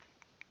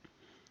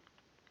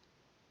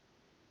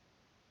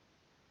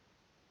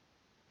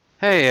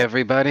Hey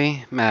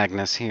everybody,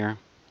 Magnus here.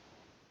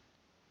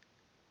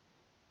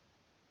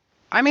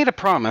 I made a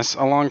promise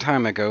a long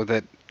time ago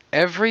that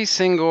every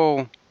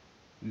single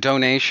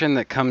donation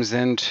that comes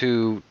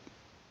into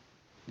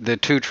the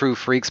Two True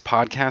Freaks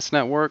podcast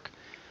network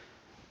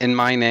in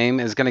my name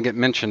is going to get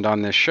mentioned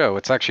on this show.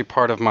 It's actually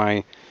part of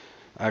my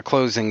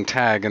closing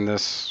tag in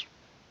this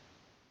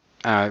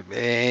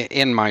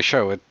in my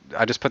show.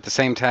 I just put the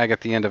same tag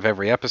at the end of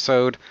every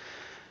episode,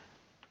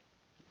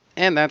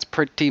 and that's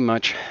pretty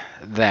much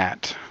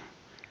that.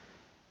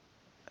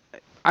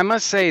 I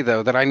must say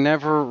though that I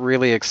never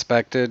really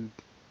expected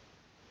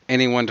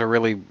anyone to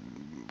really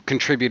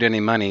contribute any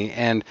money.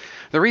 And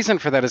the reason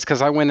for that is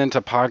because I went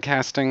into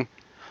podcasting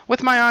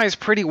with my eyes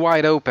pretty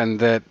wide open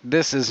that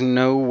this is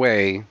no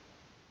way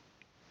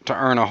to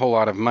earn a whole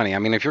lot of money. I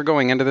mean, if you're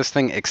going into this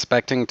thing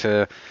expecting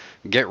to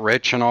get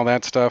rich and all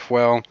that stuff,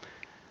 well,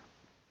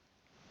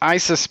 I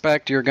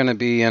suspect you're going to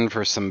be in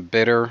for some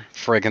bitter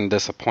friggin'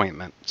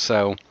 disappointment.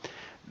 So,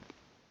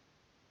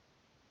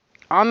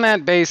 on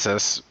that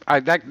basis,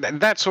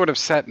 that sort of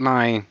set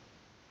my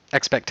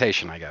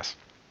expectation, I guess.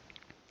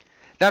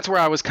 That's where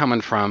I was coming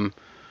from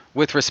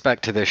with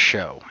respect to this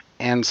show.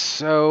 And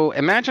so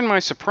imagine my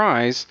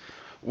surprise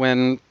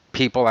when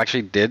people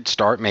actually did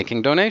start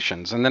making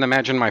donations. And then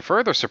imagine my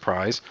further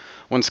surprise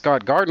when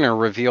Scott Gardner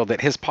revealed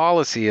that his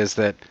policy is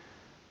that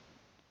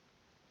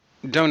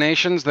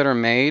donations that are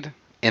made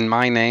in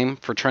my name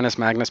for Trentus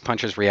Magnus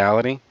Punches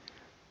Reality,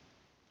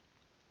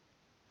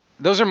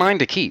 those are mine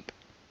to keep,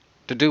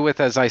 to do with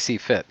as I see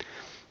fit.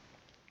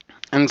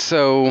 And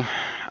so,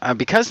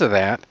 because of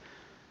that,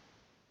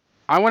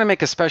 I want to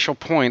make a special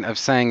point of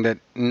saying that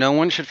no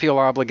one should feel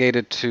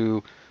obligated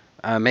to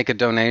make a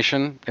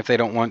donation if they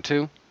don't want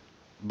to.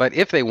 But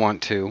if they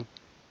want to,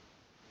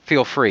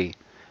 feel free.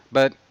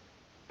 But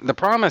the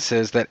promise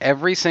is that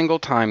every single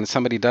time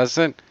somebody does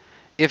it,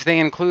 if they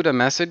include a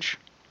message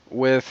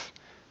with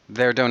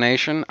their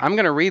donation, I'm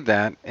going to read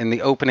that in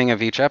the opening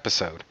of each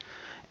episode.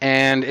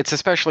 And it's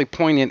especially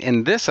poignant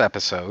in this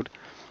episode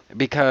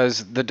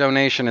because the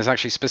donation is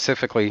actually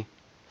specifically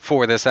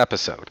for this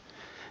episode.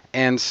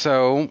 And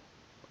so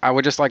I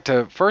would just like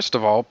to, first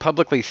of all,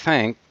 publicly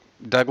thank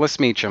Douglas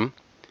Meacham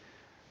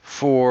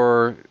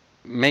for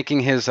making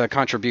his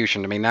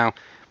contribution to me. Now,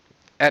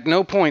 at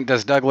no point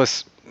does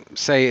Douglas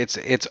say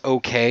it's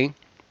okay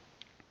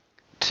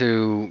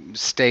to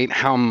state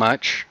how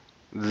much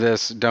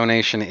this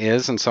donation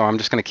is, and so I'm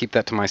just going to keep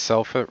that to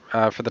myself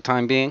for the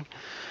time being.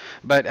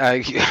 But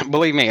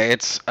believe me,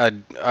 it's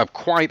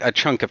quite a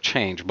chunk of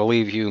change,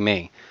 believe you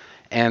me.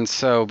 And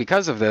so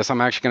because of this, I'm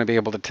actually going to be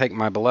able to take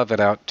my beloved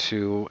out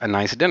to a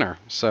nice dinner.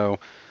 So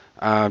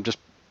just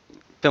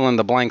fill in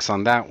the blanks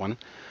on that one.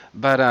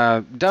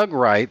 But Doug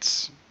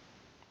writes,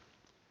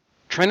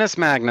 Trentus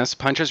Magnus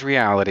Punches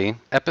Reality,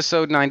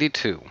 Episode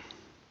 92.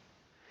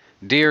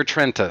 Dear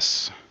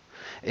Trentus,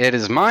 it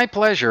is my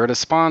pleasure to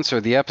sponsor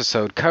the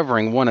episode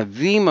covering one of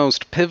the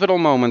most pivotal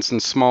moments in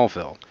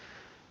Smallville,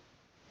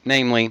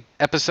 namely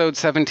Episode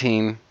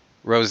 17,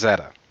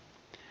 Rosetta.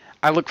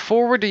 I look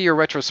forward to your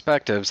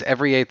retrospectives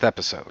every 8th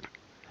episode.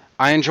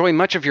 I enjoy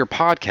much of your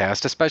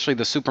podcast, especially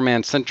the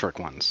Superman-centric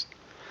ones.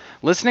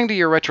 Listening to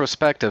your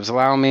retrospectives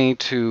allow me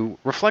to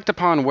reflect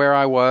upon where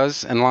I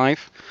was in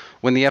life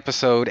when the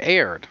episode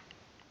aired.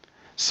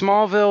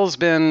 Smallville's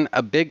been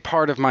a big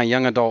part of my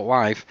young adult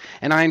life,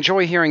 and I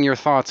enjoy hearing your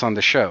thoughts on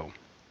the show.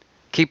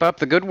 Keep up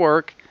the good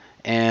work,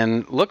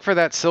 and look for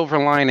that silver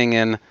lining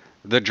in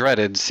the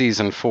dreaded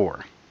Season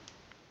 4.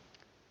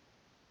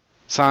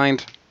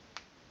 Signed,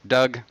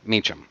 Doug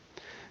Meacham.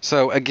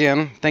 So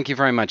again, thank you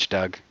very much,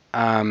 Doug.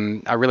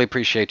 I really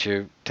appreciate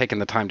you taking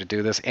the time to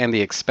do this and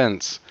the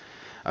expense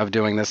of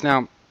doing this.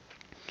 Now,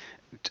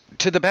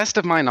 to the best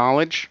of my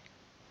knowledge,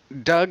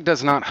 Doug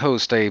does not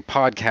host a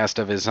podcast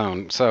of his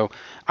own. So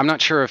I'm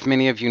not sure if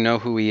many of you know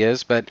who he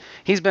is, but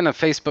he's been a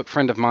Facebook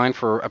friend of mine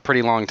for a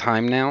pretty long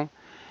time now.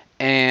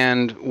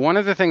 And one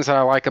of the things that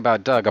I like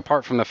about Doug,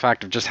 apart from the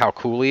fact of just how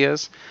cool he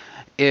is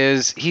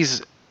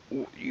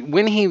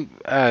when he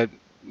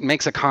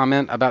makes a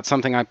comment about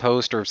something I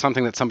post or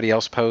something that somebody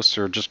else posts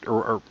or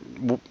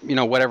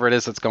whatever it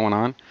is that's going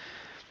on,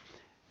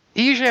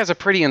 he usually has a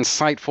pretty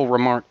insightful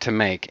remark to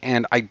make.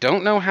 And I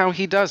don't know how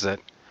he does it,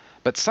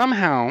 but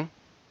somehow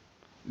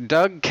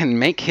Doug can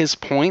make his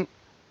point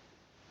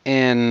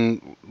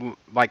in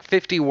like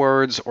 50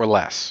 words or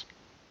less.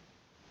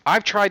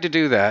 I've tried to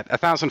do that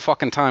 1,000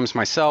 fucking times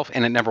myself,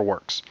 and it never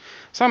works.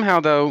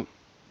 Somehow, though,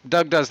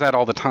 Doug does that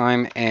all the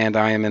time, and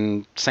I am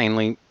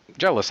insanely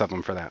jealous of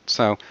him for that.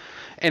 So,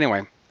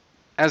 anyway,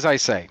 as I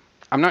say,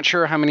 I'm not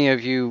sure how many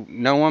of you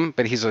know him,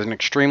 but he's an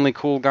extremely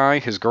cool guy.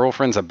 His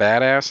girlfriend's a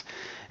badass,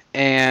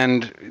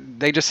 and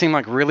they just seem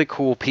like really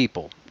cool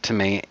people to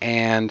me.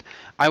 And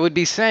I would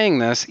be saying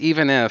this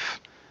even if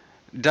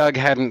Doug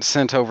hadn't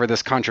sent over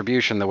this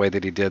contribution the way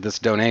that he did, this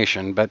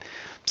donation. But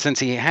since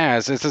he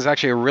has, this is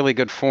actually a really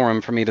good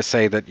forum for me to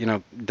say that,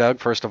 Doug,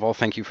 first of all,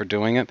 thank you for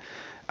doing it.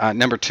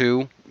 Number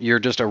two, you're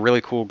just a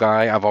really cool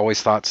guy. I've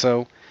always thought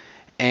so.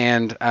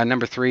 And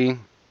number three,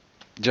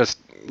 just,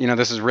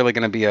 this is really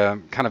going to be a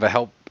kind of a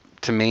help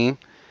to me,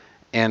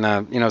 and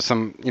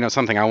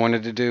something I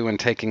wanted to do, and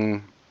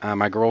taking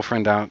my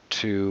girlfriend out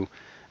to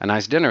a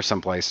nice dinner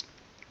someplace.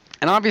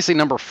 And obviously,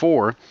 number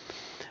 4,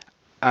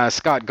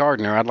 Scott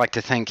Gardner. I'd like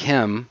to thank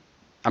him.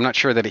 I'm not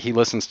sure that he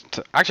listens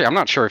to. Actually, I'm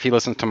not sure if he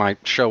listens to my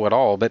show at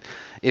all. But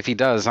if he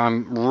does,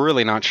 I'm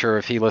really not sure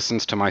if he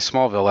listens to my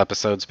Smallville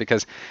episodes,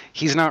 because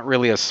he's not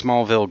really a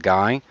Smallville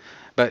guy.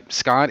 But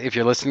Scott, if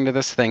you're listening to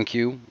this, thank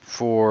you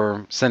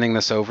for sending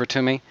this over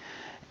to me.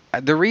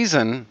 The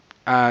reason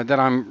that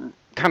I'm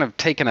kind of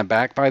taken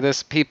aback by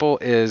this, people,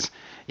 is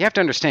you have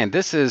to understand,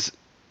 this is,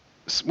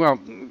 well,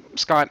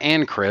 Scott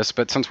and Chris,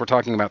 but since we're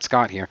talking about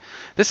Scott here,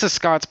 this is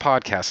Scott's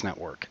podcast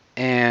network.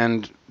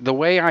 And the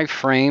way I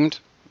framed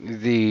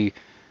that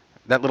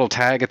little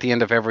tag at the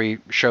end of every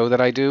show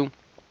that I do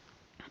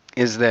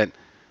is that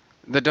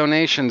the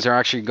donations are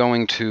actually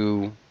going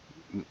to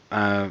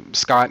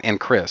Scott and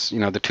Chris,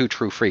 the two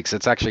true freaks.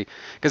 It's actually,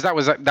 because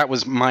that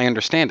was my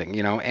understanding,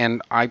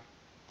 and I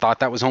thought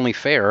that was only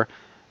fair.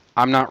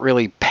 I'm not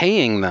really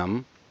paying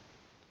them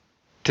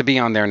to be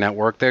on their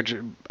network. They're,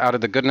 out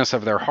of the goodness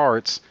of their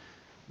hearts,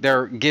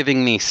 they're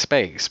giving me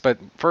space. But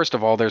first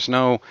of all, there's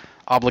no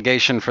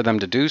obligation for them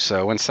to do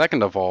so. And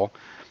second of all,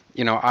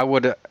 I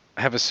would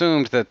have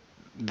assumed that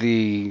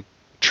the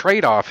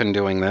trade-off in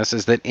doing this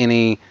is that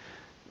any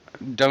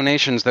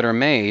donations that are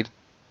made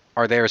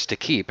are theirs to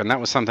keep. And that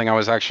was something I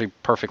was actually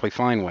perfectly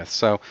fine with.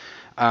 So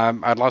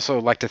I'd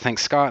also like to thank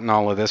Scott in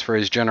all of this for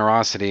his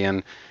generosity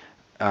and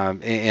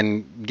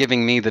in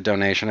giving me the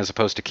donation as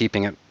opposed to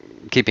keeping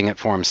it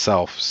for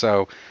himself.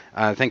 So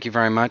thank you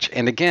very much.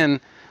 And again,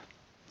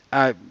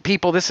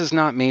 people, this is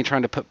not me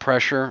trying to put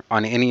pressure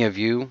on any of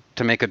you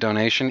to make a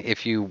donation.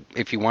 If you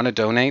want to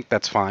donate,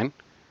 that's fine.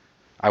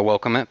 I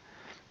welcome it.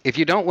 If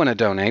you don't want to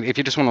donate, if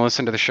you just want to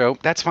listen to the show,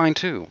 that's fine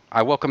too.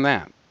 I welcome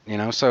that.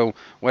 So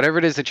whatever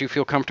it is that you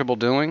feel comfortable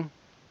doing,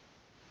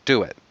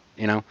 do it.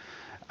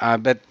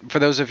 But for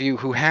those of you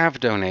who have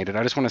donated,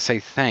 I just want to say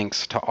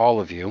thanks to all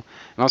of you.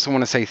 And also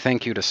want to say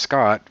thank you to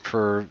Scott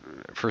for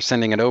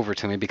sending it over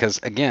to me, because,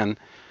 again,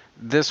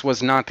 this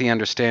was not the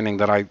understanding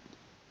that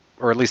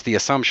or at least the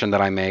assumption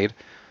that I made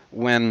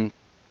when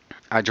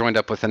I joined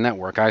up with the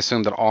network. I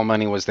assumed that all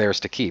money was theirs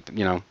to keep.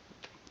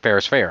 Fair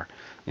is fair.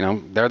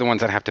 They're the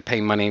ones that have to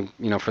pay money,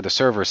 for the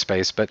server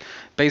space. But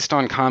based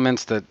on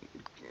comments that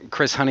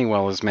Chris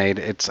Honeywell has made,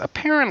 it's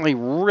apparently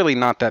really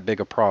not that big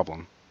a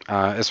problem.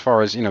 As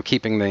far as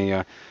keeping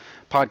the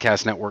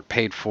podcast network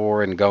paid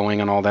for and going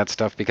and all that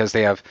stuff, because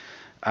they have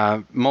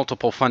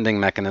multiple funding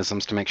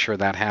mechanisms to make sure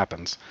that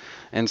happens.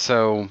 And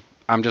so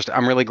I'm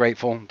really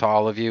grateful to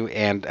all of you.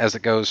 And as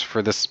it goes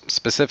for this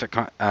specific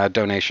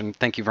donation,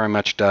 thank you very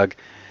much, Doug,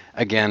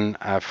 again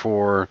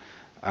for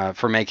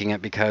making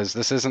it, because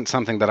this isn't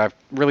something that I've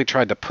really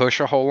tried to push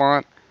a whole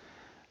lot.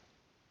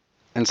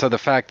 And so the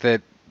fact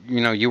that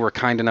you were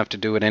kind enough to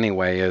do it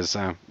anyway is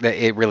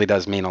it really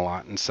does mean a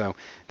lot. And so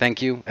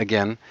thank you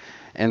again.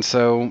 And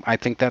so I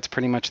think that's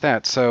pretty much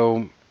that.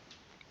 So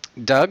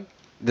Doug,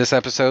 this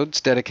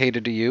episode's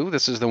dedicated to you.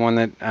 This is the one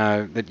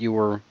that you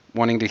were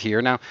wanting to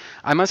hear. Now,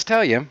 I must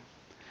tell you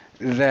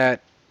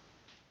that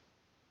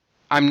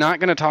I'm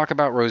not going to talk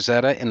about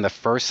Rosetta in the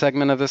first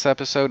segment of this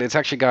episode. It's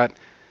actually got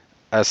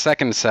a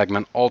second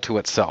segment all to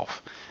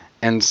itself.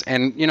 And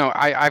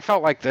I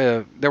felt like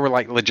there were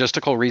like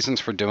logistical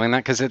reasons for doing that,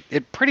 because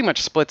it pretty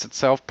much splits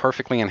itself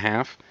perfectly in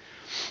half.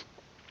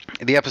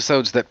 The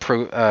episodes that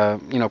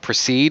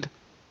precede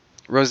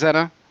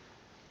Rosetta,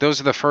 those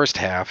are the first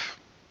half.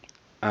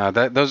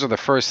 Those are the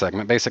first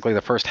segment, basically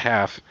the first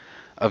half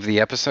of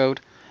the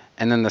episode,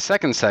 and then the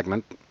second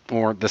segment,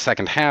 or the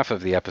second half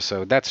of the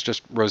episode, that's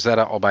just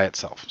Rosetta all by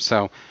itself.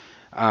 So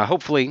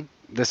hopefully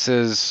this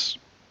is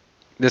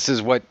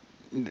what.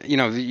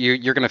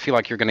 You're going to feel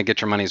like you're going to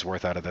get your money's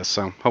worth out of this.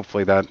 So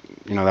hopefully that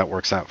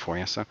works out for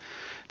you. So I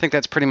think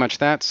that's pretty much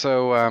that.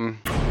 So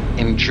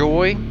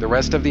enjoy the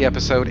rest of the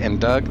episode.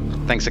 And Doug,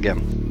 thanks again.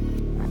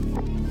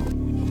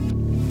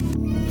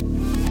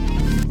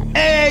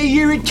 Hey,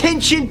 your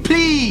attention,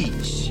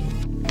 please.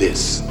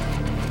 This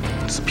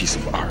is a piece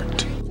of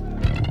art.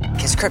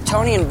 His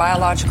Kryptonian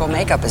biological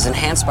makeup is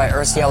enhanced by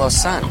Earth's yellow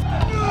sun.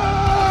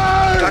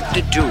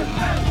 Dr. Doom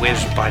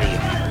wears body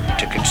armor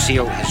to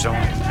conceal his own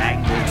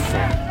mangled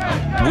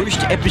form.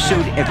 Worst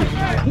episode ever.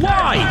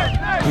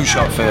 Why? Who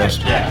shot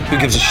first? Yeah. Who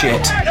gives a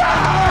shit?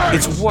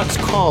 It's what's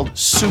called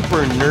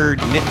super nerd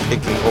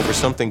nitpicking over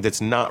something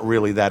that's not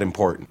really that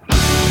important.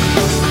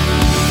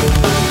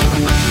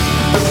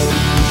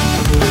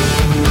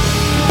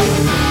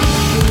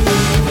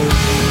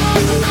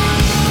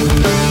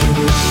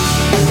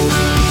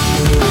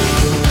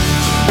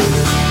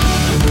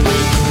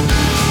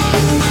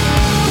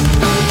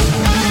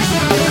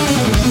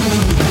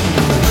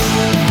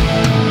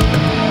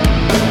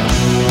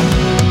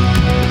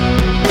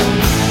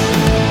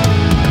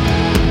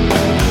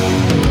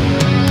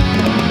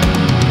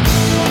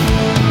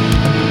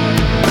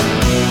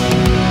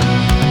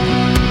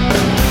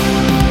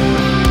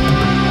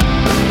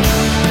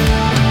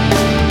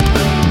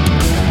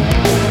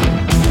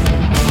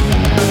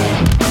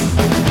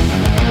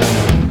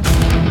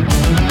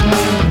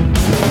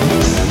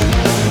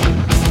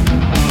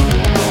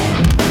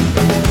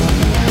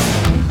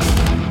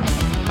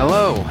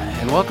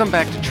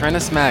 welcome back to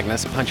Trennis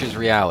Magnus Punches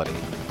Reality,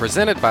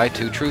 presented by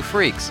Two True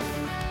Freaks.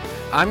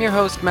 I'm your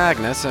host,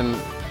 Magnus, and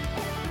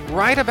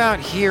right about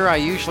here I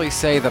usually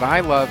say that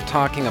I love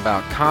talking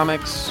about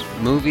comics,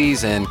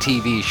 movies, and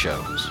TV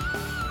shows.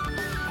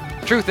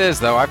 Truth is,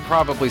 though, I've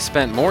probably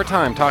spent more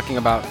time talking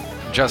about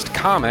just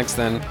comics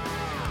than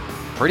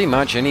pretty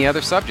much any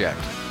other subject.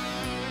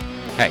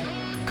 Hey,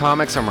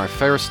 comics are my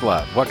first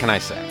love, what can I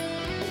say?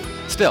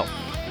 Still,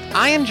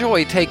 I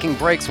enjoy taking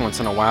breaks once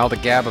in a while to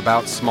gab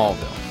about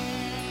Smallville.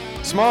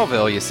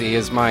 Smallville, you see,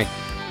 is my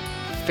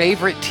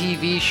favorite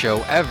TV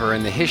show ever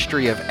in the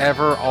history of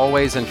ever,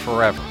 always, and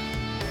forever.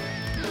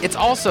 It's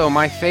also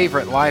my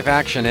favorite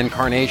live-action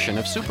incarnation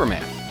of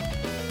Superman.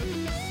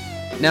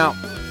 Now,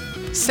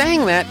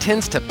 saying that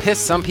tends to piss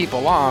some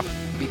people off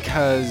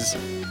because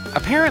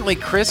apparently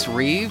Chris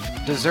Reeve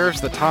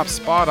deserves the top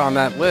spot on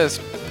that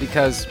list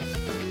because,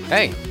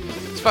 hey,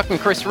 it's fucking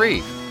Chris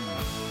Reeve.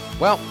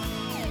 Well,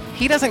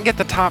 he doesn't get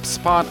the top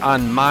spot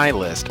on my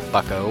list,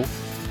 bucko.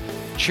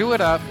 Chew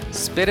it up,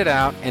 spit it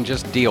out, and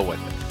just deal with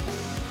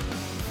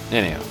it.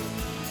 Anyhow.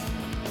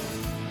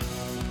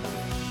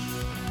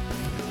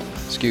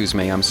 Excuse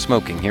me, I'm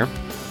smoking here.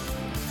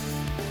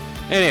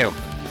 Anywho,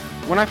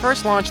 when I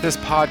first launched this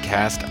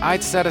podcast,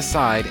 I'd set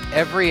aside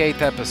every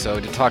 8th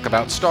episode to talk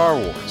about Star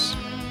Wars.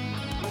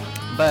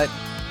 But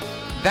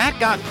that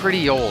got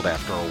pretty old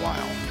after a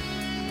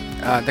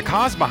while. The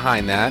cause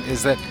behind that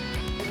is that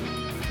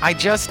I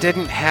just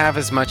didn't have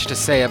as much to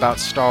say about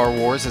Star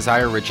Wars as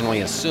I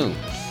originally assumed.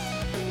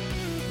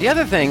 The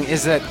other thing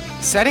is that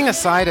setting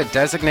aside a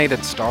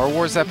designated Star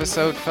Wars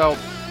episode felt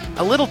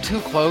a little too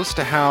close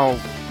to how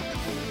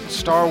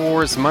Star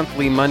Wars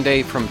Monthly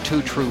Monday from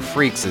Two True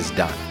Freaks is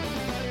done.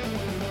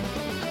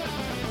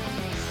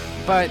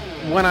 But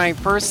when I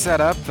first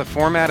set up the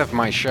format of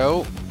my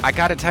show, I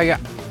gotta tell you,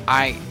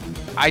 I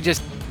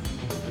just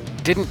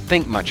didn't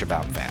think much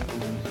about that.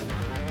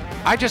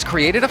 I just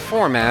created a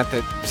format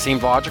that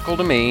seemed logical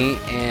to me,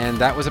 and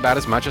that was about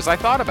as much as I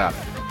thought about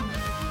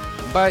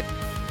it. But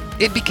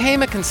it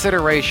became a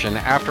consideration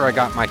after I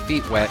got my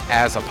feet wet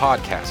as a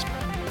podcaster.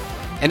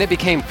 And it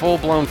became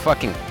full-blown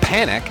fucking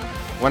panic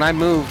when I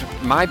moved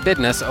my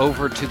business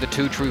over to the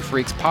Two True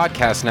Freaks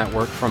podcast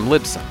network from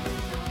Libsyn.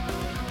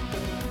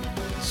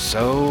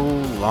 So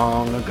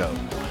long ago.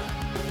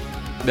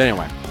 But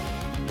anyway,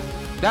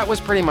 that was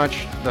pretty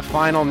much the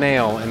final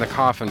nail in the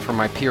coffin for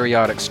my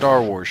periodic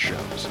Star Wars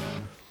shows.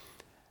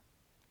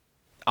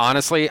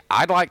 Honestly,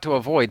 I'd like to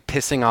avoid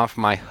pissing off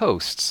my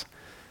hosts.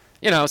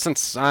 You know,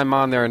 since I'm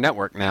on their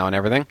network now and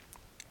everything.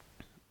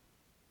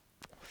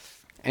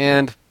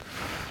 And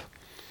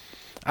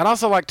I'd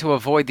also like to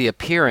avoid the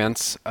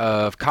appearance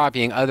of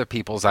copying other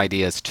people's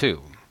ideas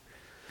too.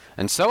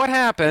 And so it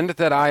happened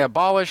that I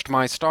abolished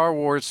my Star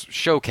Wars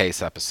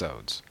showcase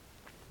episodes.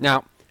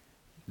 Now,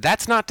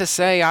 that's not to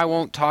say I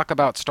won't talk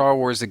about Star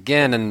Wars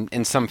again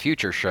in some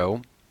future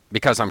show,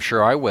 because I'm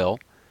sure I will.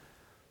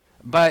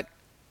 But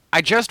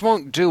I just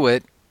won't do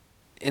it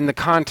in the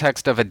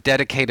context of a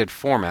dedicated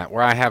format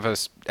where I have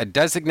a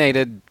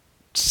designated,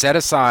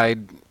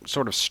 set-aside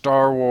sort of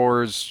Star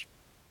Wars,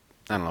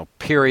 I don't know,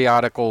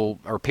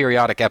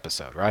 periodic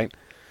episode, right?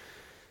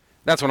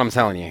 That's what I'm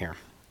telling you here.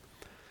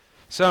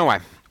 So anyway,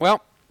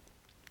 well,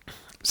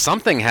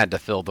 something had to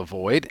fill the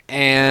void,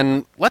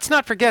 and let's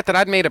not forget that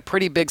I'd made a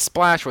pretty big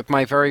splash with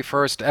my very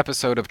first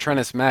episode of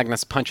Trennis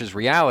Magnus Punches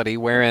Reality,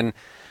 wherein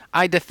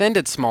I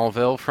defended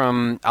Smallville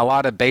from a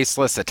lot of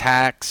baseless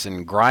attacks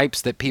and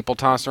gripes that people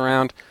toss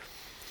around,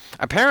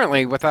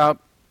 apparently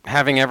without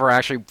having ever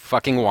actually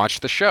fucking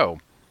watched the show.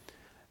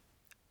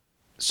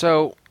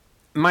 So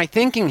my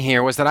thinking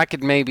here was that I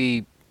could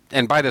maybe,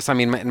 and by this I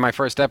mean in my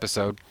first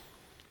episode,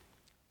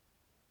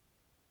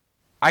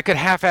 I could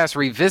half-ass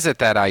revisit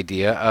that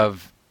idea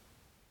of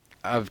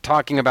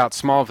talking about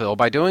Smallville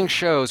by doing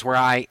shows where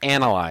I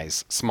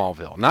analyze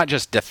Smallville. Not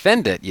just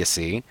defend it, you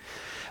see,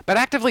 but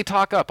actively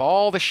talk up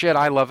all the shit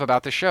I love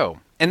about the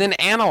show, and then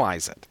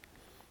analyze it.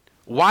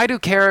 Why do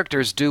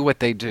characters do what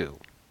they do?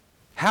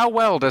 How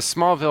well does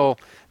Smallville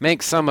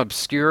make some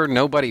obscure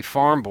nobody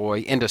farm boy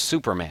into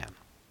Superman?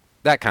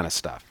 That kind of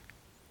stuff.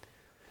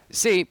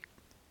 See,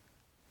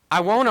 I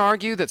won't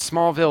argue that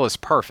Smallville is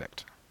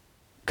perfect,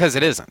 because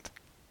it isn't.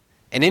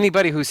 And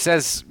anybody who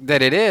says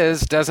that it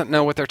is doesn't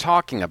know what they're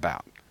talking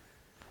about.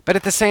 But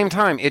at the same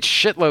time, it's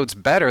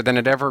shitloads better than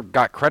it ever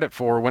got credit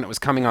for when it was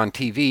coming on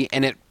TV,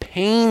 and it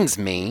pains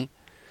me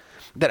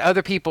that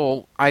other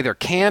people either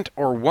can't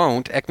or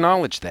won't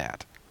acknowledge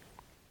that.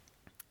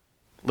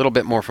 A little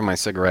bit more from my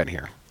cigarette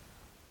here.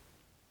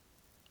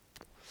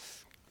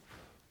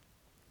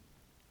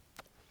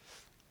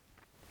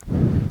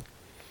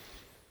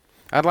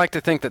 I'd like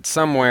to think that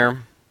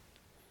somewhere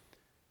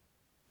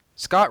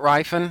Scott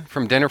Rifen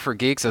from Dinner for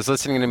Geeks is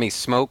listening to me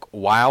smoke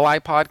while I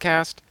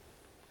podcast,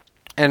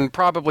 and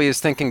probably is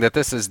thinking that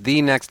this is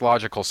the next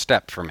logical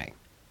step for me.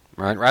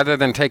 Right? Rather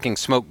than taking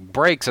smoke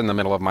breaks in the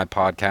middle of my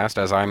podcast,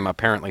 as I'm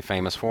apparently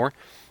famous for,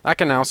 I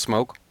can now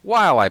smoke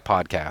while I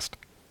podcast.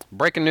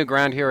 Breaking new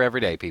ground here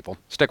every day, people.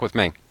 Stick with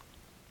me.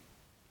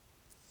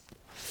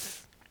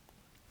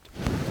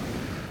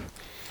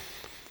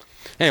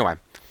 Anyway.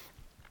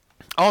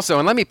 Also,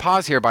 and let me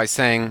pause here by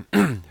saying,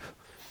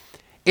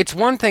 it's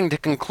one thing to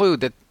conclude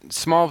that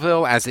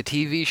Smallville as a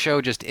TV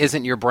show just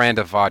isn't your brand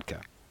of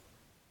vodka.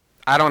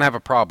 I don't have a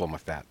problem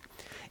with that.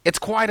 It's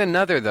quite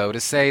another, though, to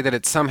say that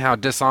it somehow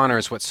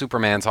dishonors what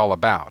Superman's all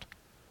about.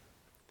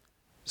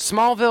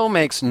 Smallville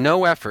makes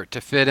no effort to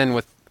fit in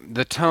with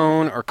the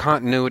tone or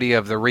continuity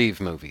of the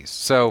Reeve movies.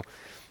 So,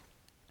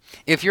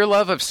 if your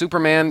love of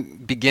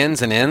Superman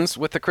begins and ends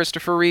with the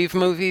Christopher Reeve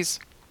movies,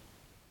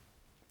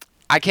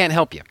 I can't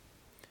help you.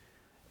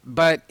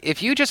 But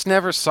if you just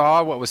never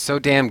saw what was so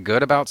damn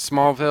good about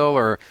Smallville,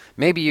 or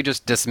maybe you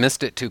just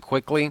dismissed it too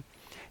quickly,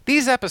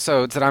 these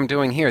episodes that I'm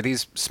doing here,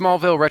 these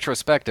Smallville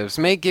retrospectives,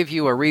 may give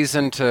you a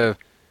reason to,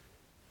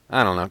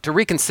 I don't know, to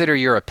reconsider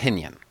your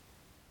opinion.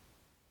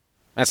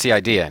 That's the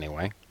idea,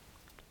 anyway.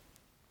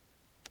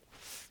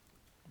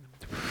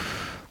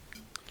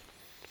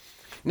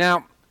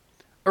 Now,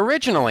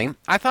 originally,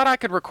 I thought I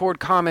could record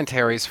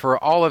commentaries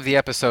for all of the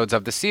episodes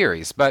of the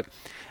series, but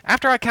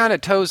after I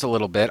counted toes a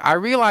little bit, I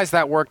realized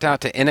that worked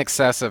out to in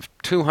excess of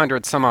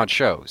 200 some odd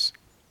shows.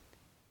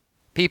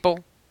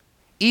 People,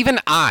 even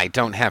I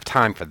don't have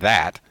time for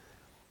that.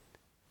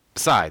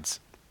 Besides,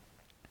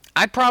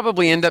 I'd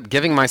probably end up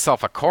giving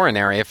myself a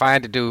coronary if I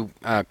had to do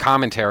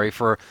commentary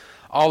for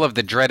all of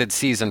the dreaded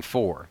Season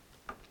 4.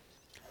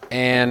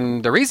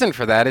 And the reason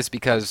for that is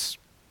because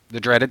the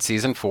dreaded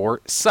Season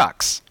 4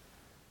 sucks.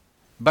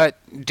 But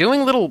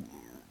doing little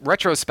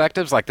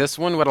retrospectives like this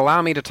one would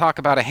allow me to talk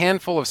about a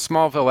handful of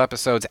Smallville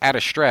episodes at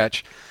a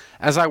stretch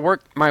as I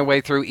work my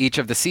way through each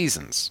of the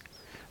seasons.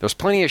 There's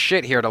plenty of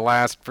shit here to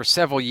last for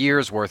several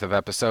years' worth of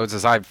episodes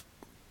as I've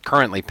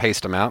currently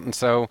paced them out, and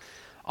so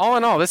all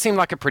in all, this seemed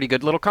like a pretty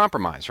good little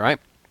compromise, right?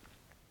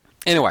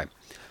 Anyway,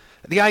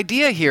 the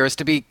idea here is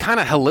to be kind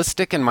of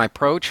holistic in my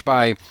approach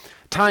by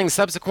tying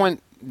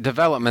subsequent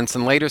developments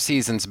in later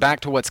seasons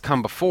back to what's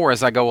come before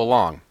as I go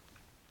along.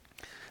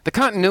 The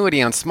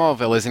continuity on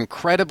Smallville is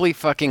incredibly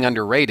fucking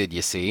underrated,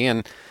 you see,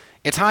 and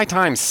it's high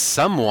time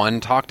someone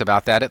talked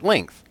about that at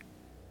length.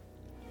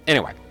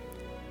 Anyway,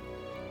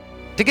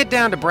 to get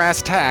down to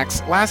brass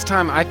tacks, last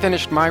time I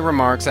finished my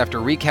remarks after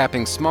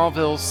recapping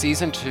Smallville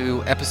Season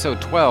 2,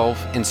 Episode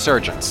 12,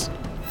 Insurgents.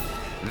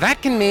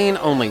 That can mean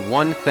only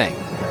one thing.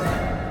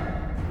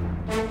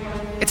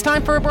 It's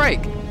time for a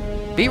break.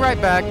 Be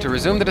right back to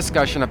resume the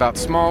discussion about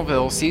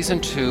Smallville Season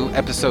 2,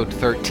 Episode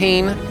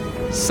 13,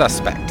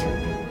 Suspect.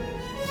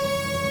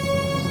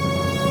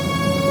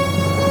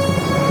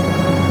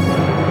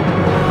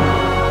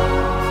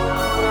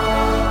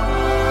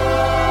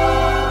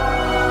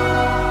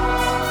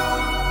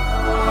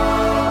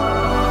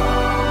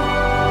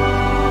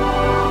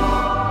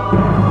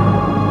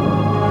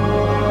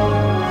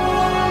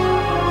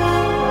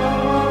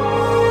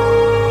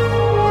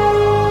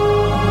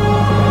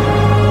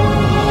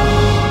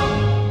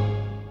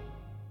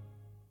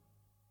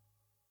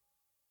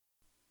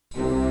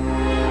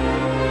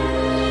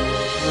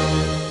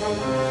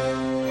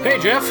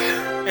 Jeff.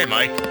 Hey,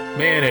 Mike.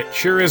 Man, it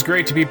sure is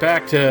great to be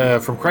back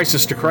from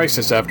crisis to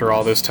crisis after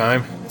all this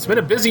time. It's been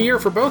a busy year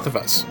for both of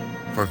us.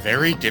 For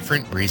very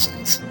different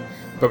reasons.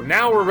 But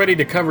now we're ready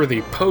to cover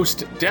the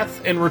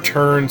post-Death and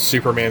Return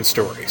Superman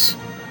stories.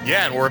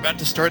 Yeah, and we're about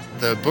to start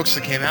the books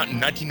that came out in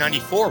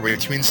 1994,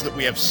 which means that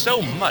we have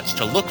so much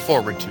to look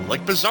forward to,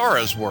 like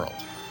Bizarro's World.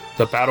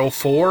 The Battle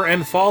for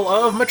and Fall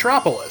of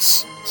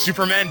Metropolis.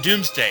 Superman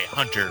Doomsday,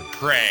 Hunter,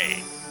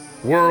 Prey.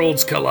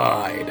 Worlds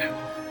Collide.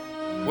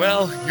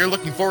 Well, you're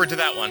looking forward to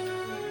that one.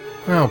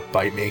 Oh,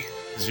 bite me.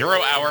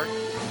 0 Hour.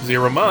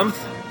 0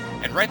 Month.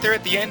 And right there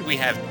at the end, we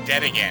have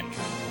Dead Again.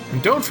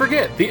 And don't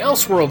forget the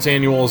Elseworlds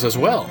annuals as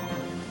well.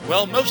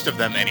 Well, most of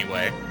them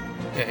anyway.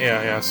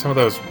 Yeah, some of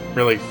those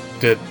really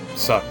did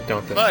suck,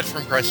 don't they? But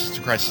From Crisis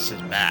to Crisis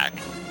is back.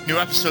 New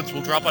episodes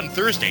will drop on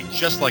Thursday,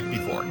 just like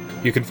before.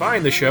 You can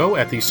find the show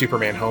at the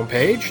Superman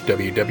homepage,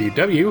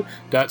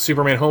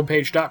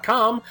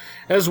 www.supermanhomepage.com,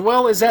 as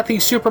well as at the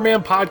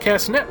Superman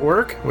Podcast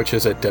Network, which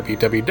is at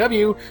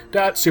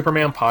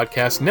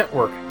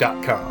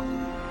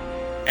www.supermanpodcastnetwork.com.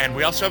 And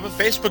we also have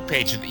a Facebook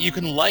page that you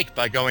can like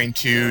by going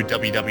to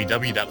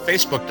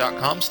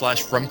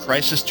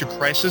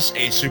www.facebook.com/FromCrisisToCrisis,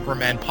 a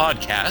Superman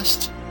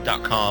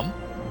podcast.com.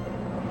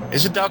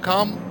 Is it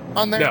 .com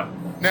on there?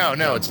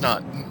 No, it's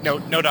not. No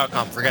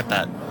 .com. Forget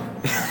that.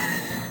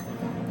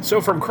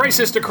 So From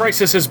Crisis to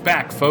Crisis is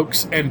back,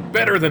 folks, and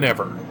better than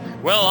ever.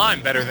 Well,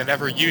 I'm better than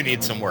ever. You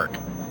need some work.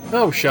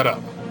 Oh, shut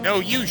up. No,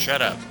 you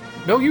shut up.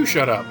 No, you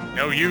shut up.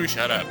 No, you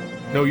shut up.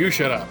 No, you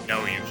shut up.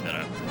 No, you shut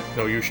up.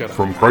 No, you shut up.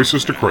 From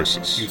Crisis to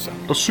Crisis,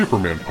 a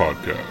Superman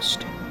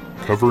podcast,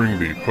 covering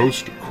the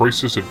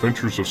post-crisis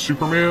adventures of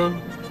Superman,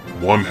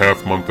 one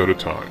half month at a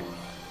time.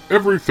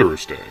 Every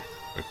Thursday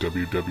at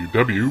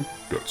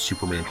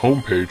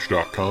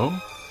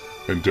www.supermanhomepage.com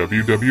and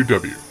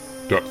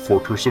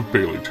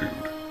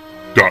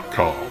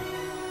www.fortressofbaileytude.com.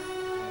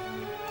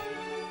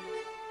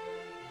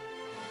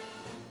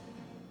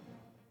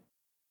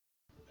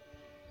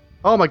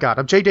 Oh my god,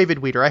 I'm J. David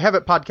Weeder. I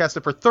haven't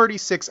podcasted for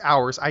 36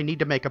 hours. I need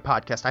to make a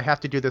podcast. I have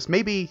to do this.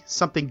 Maybe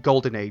something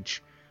Golden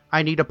Age.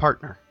 I need a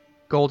partner.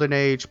 Golden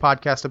Age,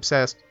 Podcast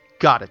Obsessed.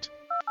 Got it.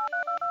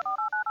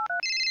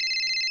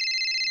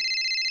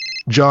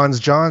 John's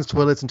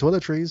Toilets and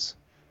Toiletries.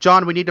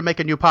 John, we need to make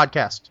a new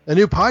podcast. A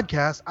new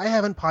podcast? I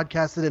haven't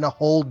podcasted in a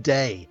whole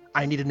day.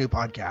 I need a new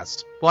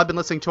podcast. Well, I've been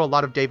listening to a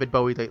lot of David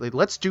Bowie lately.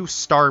 Let's do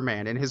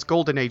Starman and his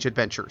Golden Age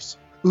adventures.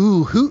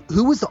 Ooh,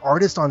 who was the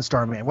artist on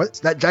Starman? What's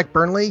that, Jack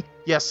Burnley?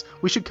 Yes,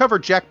 we should cover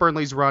Jack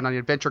Burnley's run on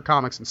Adventure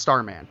Comics and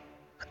Starman.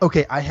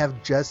 Okay, I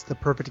have just the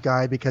perfect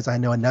guy because I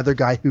know another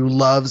guy who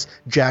loves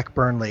Jack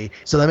Burnley.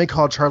 So let me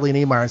call Charlie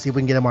Niemeyer and see if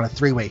we can get him on a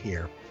three-way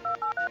here.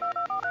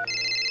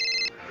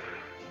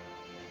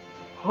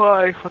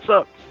 Hi, what's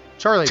up?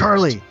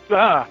 Charlie.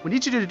 Ah. We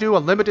need you to do a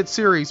limited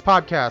series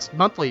podcast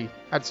monthly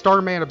at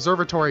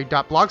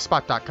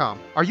starmanobservatory.blogspot.com.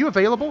 Are you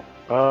available?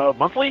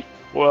 Monthly?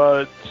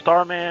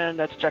 Starman,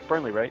 that's Jack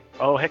Burnley, right?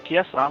 Oh, heck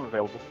yes, I'm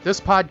available.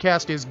 This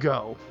podcast is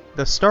go.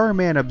 The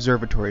Starman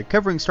Observatory,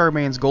 covering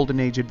Starman's Golden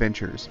Age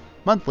adventures.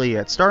 Monthly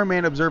at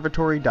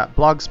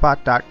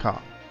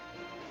starmanobservatory.blogspot.com.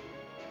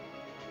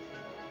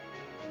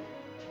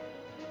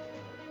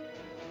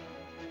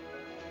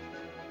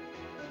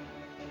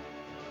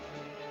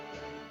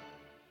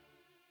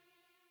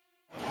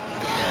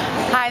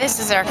 Hi, this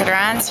is Erica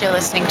Durance. You're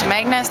listening to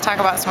Magnus talk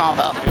about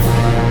Smallville.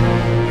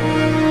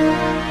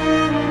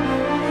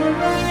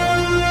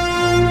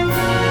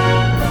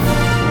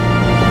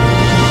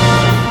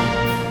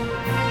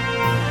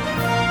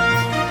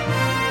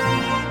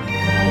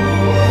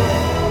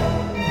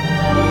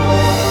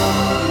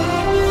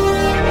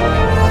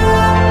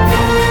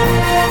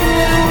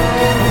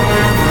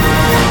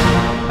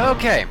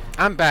 Okay,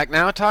 I'm back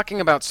now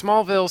talking about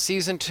Smallville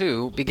Season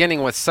 2,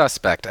 beginning with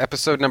Suspect,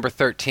 episode number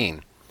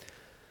 13.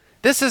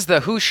 This is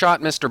the Who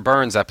Shot Mr.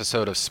 Burns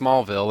episode of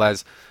Smallville,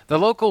 as the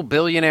local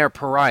billionaire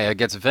pariah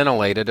gets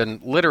ventilated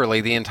and literally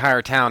the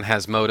entire town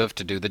has motive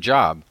to do the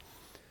job.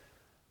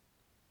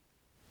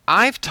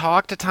 I've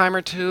talked a time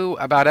or two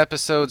about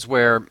episodes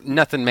where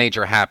nothing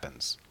major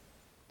happens.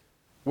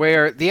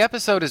 Where the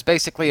episode is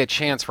basically a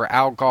chance for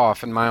Al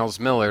Gough and Miles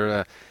Miller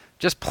to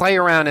just play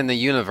around in the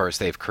universe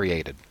they've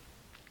created.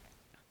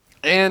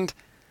 And,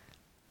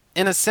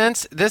 in a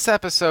sense, this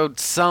episode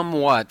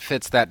somewhat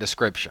fits that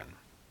description.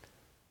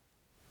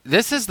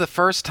 This is the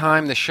first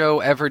time the show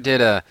ever did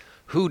a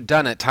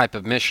whodunit type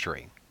of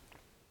mystery.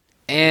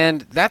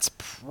 And that's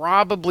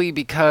probably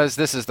because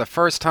this is the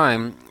first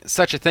time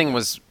such a thing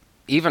was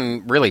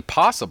even really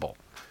possible.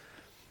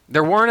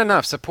 There weren't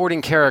enough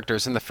supporting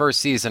characters in the first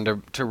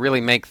season to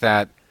really make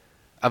that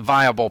a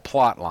viable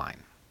plot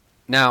line.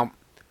 Now,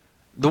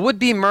 the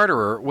would-be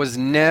murderer was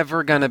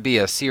never going to be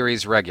a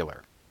series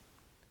regular.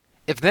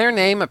 If their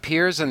name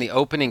appears in the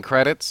opening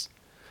credits,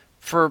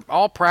 for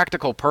all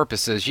practical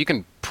purposes, you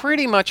can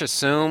pretty much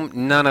assume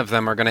none of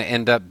them are going to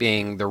end up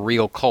being the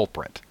real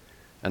culprit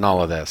in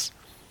all of this.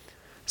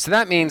 So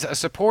that means a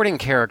supporting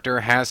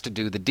character has to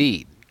do the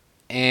deed.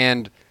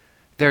 And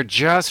there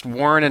just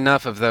weren't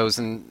enough of those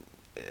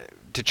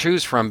to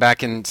choose from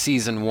back in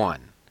Season 1.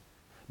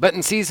 But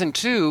in Season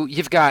 2,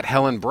 you've got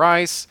Helen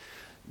Bryce,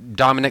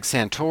 Dominic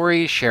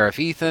Santori, Sheriff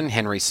Ethan,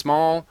 Henry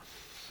Small,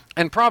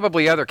 and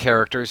probably other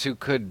characters who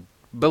could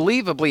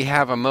believably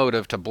have a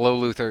motive to blow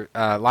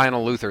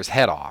Lionel Luthor's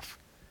head off.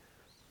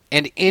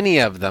 And any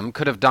of them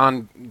could have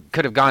gone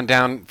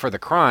down for the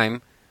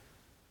crime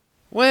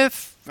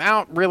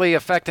without really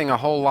affecting a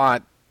whole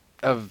lot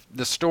of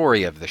the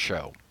story of the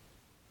show.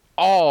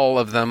 All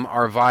of them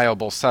are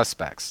viable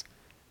suspects.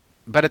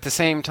 But at the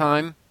same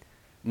time,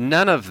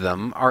 none of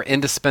them are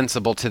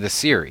indispensable to the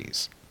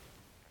series.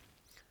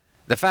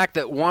 The fact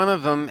that one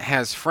of them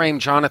has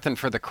framed Jonathan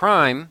for the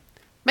crime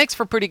makes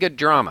for pretty good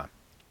drama.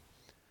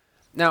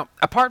 Now,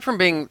 apart from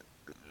being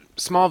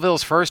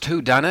Smallville's first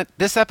whodunit,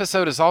 this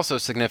episode is also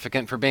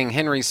significant for being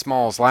Henry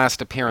Small's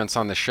last appearance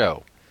on the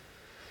show.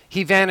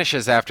 He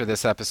vanishes after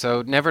this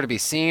episode, never to be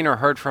seen or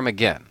heard from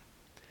again.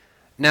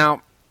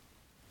 Now,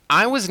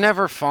 I was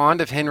never fond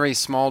of Henry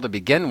Small to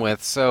begin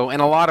with, so in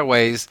a lot of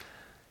ways,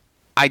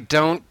 I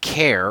don't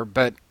care,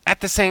 but at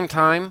the same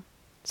time,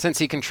 since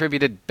he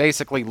contributed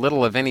basically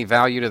little of any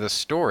value to the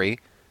story,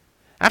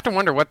 I have to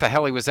wonder what the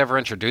hell he was ever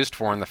introduced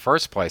for in the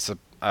first place,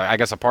 I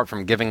guess apart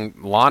from giving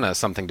Lana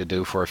something to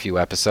do for a few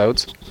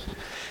episodes.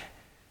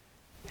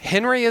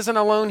 Henry isn't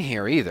alone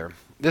here either.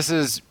 This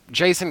is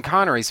Jason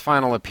Connery's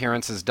final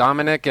appearance as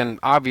Dominic, and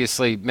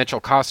obviously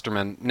Mitchell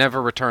Kosterman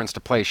never returns to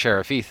play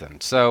Sheriff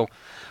Ethan. So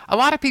a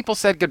lot of people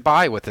said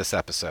goodbye with this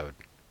episode.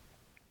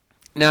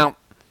 Now,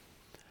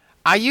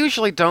 I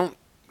usually don't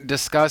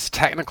discuss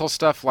technical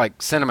stuff like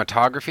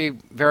cinematography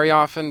very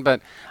often, but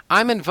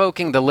I'm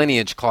invoking the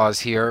lineage clause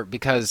here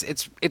because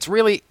it's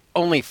really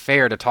only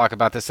fair to talk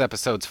about this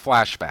episode's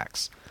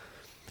flashbacks.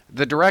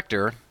 The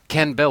director,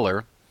 Ken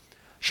Biller,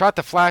 shot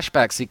the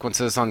flashback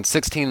sequences on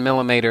 16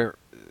 millimeter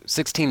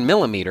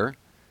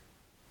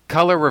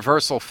color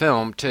reversal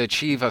film to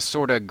achieve a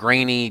sort of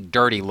grainy,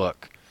 dirty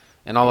look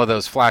in all of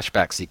those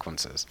flashback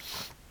sequences.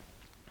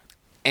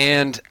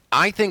 And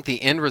I think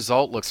the end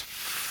result looks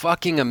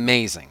fucking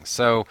amazing.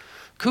 So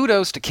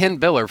kudos to Ken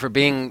Biller for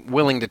being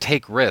willing to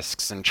take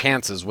risks and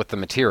chances with the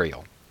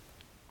material.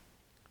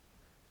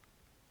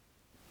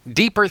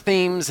 Deeper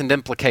themes and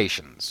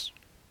implications.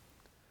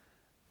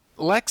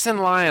 Lex and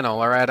Lionel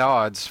are at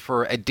odds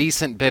for a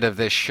decent bit of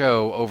this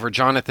show over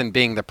Jonathan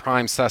being the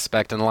prime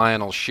suspect in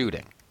Lionel's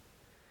shooting.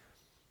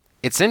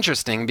 It's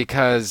interesting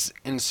because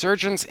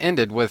Insurgents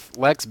ended with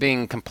Lex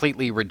being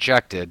completely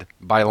rejected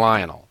by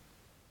Lionel.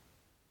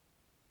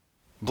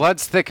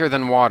 Blood's thicker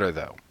than water,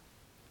 though.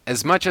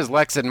 As much as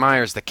Lex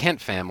admires the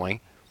Kent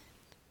family,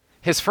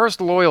 his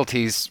first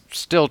loyalty's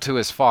still to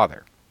his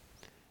father.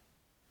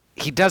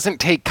 He doesn't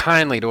take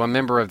kindly to a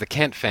member of the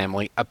Kent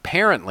family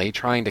apparently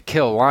trying to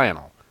kill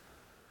Lionel.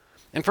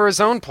 And for his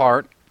own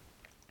part,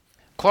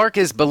 Clark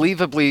is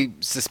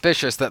believably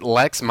suspicious that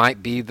Lex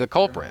might be the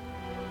culprit.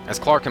 As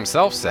Clark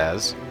himself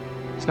says,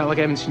 "It's not like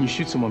I haven't seen you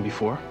shoot someone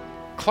before."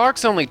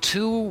 Clark's only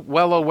too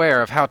well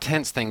aware of how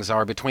tense things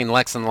are between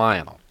Lex and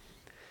Lionel.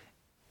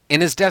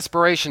 In his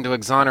desperation to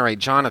exonerate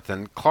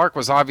Jonathan, Clark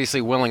was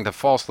obviously willing to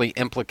falsely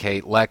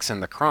implicate Lex in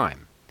the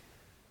crime.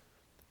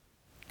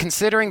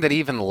 Considering that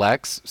even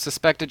Lex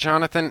suspected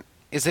Jonathan,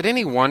 is it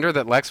any wonder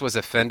that Lex was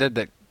offended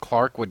that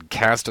Clark would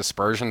cast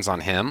aspersions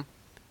on him?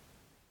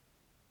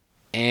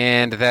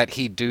 And that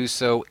he'd do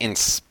so in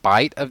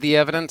spite of the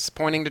evidence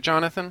pointing to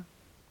Jonathan?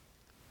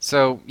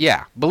 So,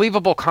 yeah,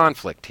 believable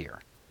conflict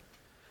here.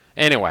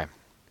 Anyway,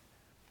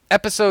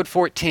 episode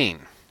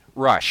 14,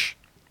 Rush.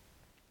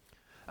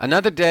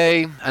 Another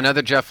day,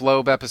 another Jeff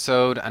Loeb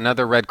episode,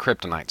 another Red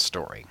Kryptonite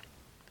story.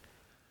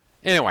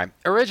 Anyway,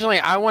 originally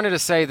I wanted to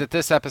say that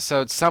this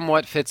episode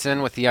somewhat fits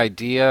in with the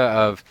idea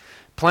of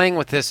playing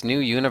with this new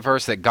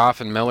universe that Goff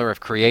and Miller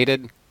have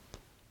created,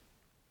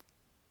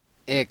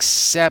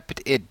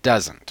 except it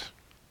doesn't.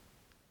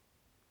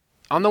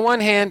 On the one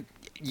hand,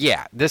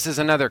 yeah, this is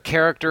another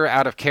character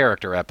out of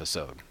character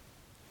episode.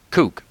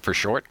 Kook, for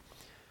short.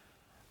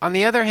 On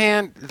the other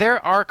hand,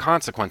 there are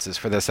consequences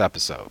for this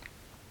episode.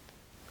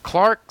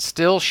 Clark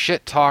still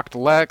shit-talked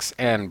Lex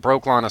and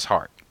broke Lana's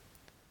heart.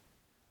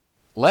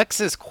 Lex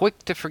is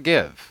quick to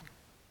forgive.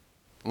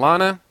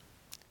 Lana,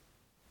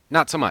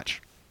 not so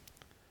much.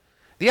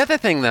 The other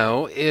thing,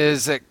 though,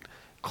 is that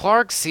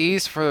Clark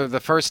sees for the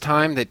first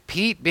time that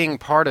Pete being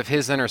part of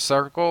his inner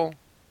circle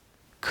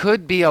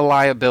could be a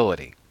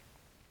liability.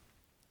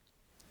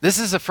 This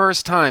is the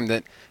first time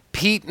that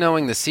Pete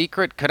knowing the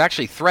secret could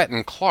actually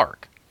threaten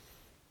Clark.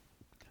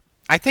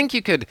 I think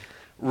you could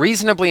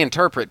reasonably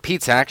interpret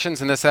Pete's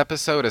actions in this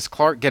episode as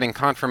Clark getting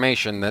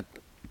confirmation that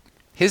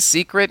his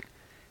secret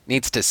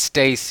needs to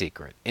stay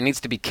secret. It needs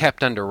to be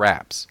kept under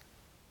wraps.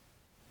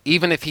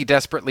 Even if he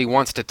desperately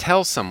wants to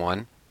tell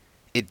someone,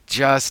 it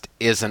just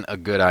isn't a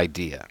good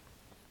idea.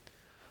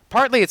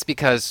 Partly it's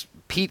because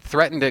Pete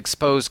threatened to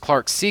expose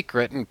Clark's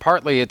secret, and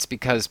partly it's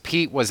because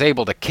Pete was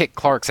able to kick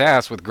Clark's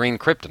ass with green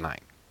kryptonite.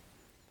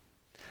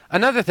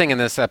 Another thing in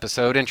this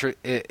episode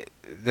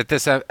that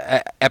this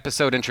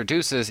episode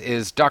introduces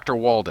is Dr.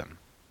 Walden.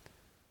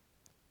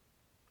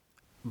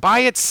 By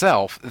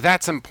itself,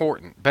 that's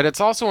important, but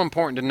it's also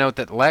important to note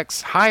that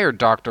Lex hired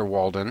Dr.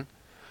 Walden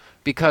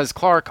because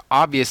Clark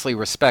obviously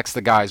respects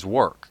the guy's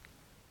work.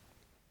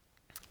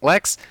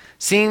 Lex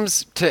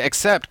seems to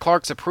accept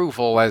Clark's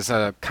approval as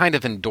a kind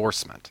of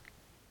endorsement.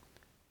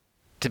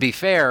 To be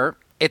fair,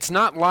 it's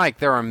not like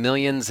there are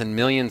millions and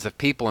millions of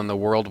people in the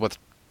world with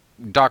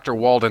Dr.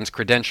 Walden's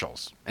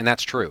credentials, and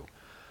that's true.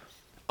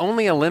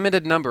 Only a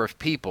limited number of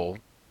people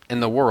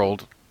in the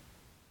world,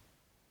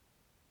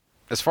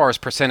 as far as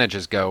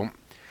percentages go,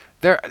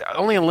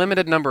 only a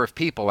limited number of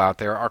people out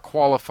there are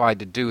qualified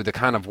to do the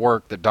kind of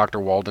work that Dr.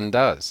 Walden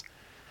does.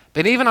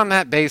 But even on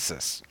that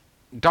basis,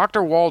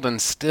 Dr. Walden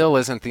still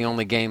isn't the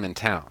only game in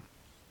town.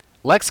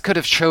 Lex could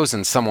have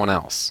chosen someone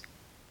else.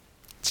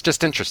 It's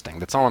just interesting,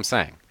 that's all I'm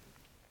saying.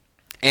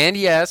 And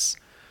yes,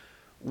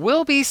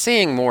 we'll be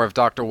seeing more of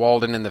Dr.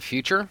 Walden in the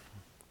future.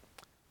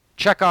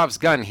 Chekhov's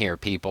gun here,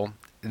 people.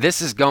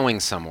 This is going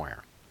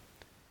somewhere.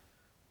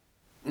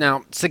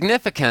 Now,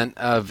 significant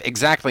of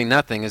exactly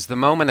nothing is the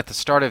moment at the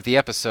start of the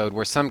episode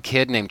where some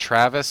kid named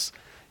Travis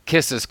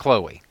kisses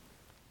Chloe.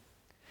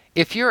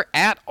 If you're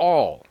at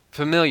all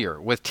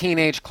familiar with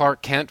teenage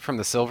Clark Kent from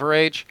the Silver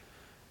Age,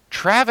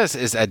 Travis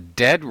is a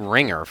dead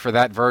ringer for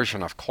that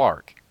version of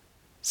Clark.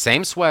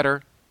 Same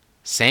sweater,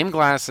 same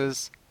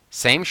glasses,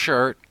 same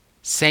shirt,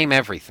 same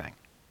everything.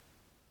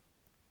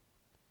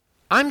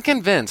 I'm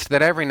convinced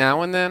that every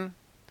now and then,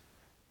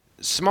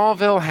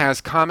 Smallville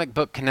has comic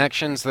book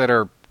connections that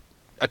are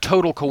a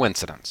total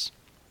coincidence.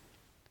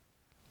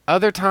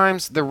 Other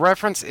times, the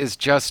reference is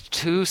just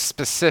too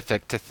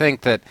specific to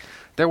think that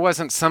there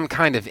wasn't some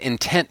kind of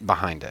intent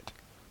behind it.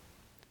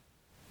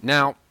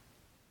 Now,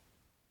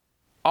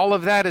 all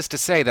of that is to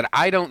say that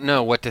I don't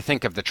know what to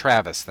think of the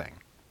Travis thing.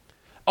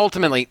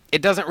 Ultimately,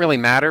 it doesn't really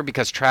matter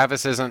because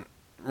Travis isn't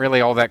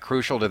really all that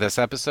crucial to this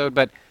episode,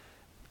 but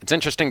it's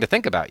interesting to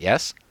think about,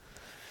 yes?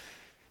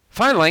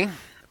 Finally,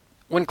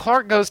 when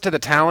Clark goes to the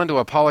Talon to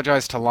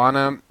apologize to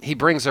Lana, he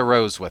brings a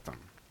rose with him.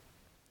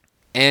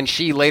 And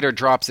she later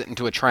drops it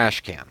into a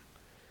trash can.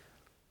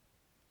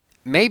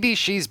 Maybe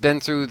she's been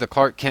through the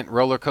Clark Kent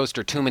roller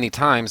coaster too many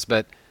times,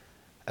 but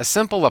a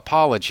simple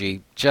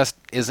apology just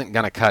isn't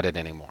going to cut it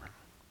anymore.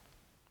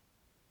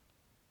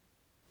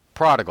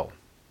 Prodigal,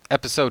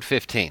 episode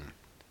 15.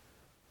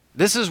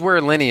 This is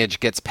where Lineage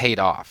gets paid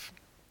off.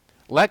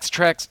 Lex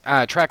tracks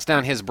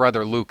down his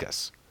brother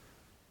Lucas.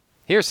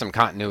 Here's some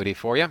continuity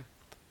for you.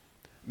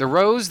 The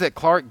rose that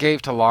Clark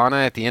gave to Lana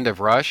at the end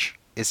of Rush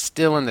is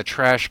still in the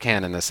trash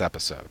can in this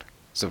episode.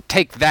 So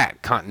take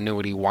that,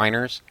 continuity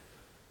whiners.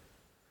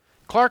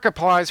 Clark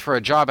applies for a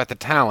job at the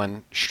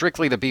Talon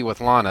strictly to be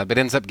with Lana, but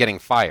ends up getting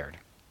fired,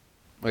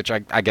 which I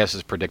guess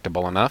is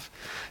predictable enough.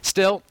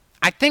 Still,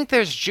 I think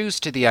there's juice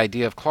to the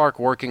idea of Clark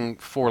working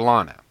for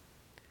Lana.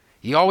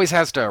 He always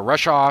has to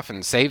rush off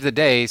and save the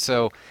day,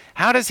 so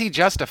how does he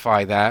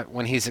justify that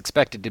when he's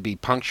expected to be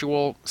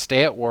punctual,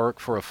 stay at work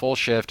for a full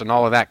shift, and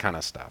all of that kind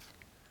of stuff?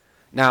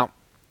 Now,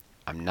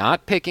 I'm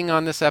not picking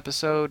on this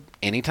episode.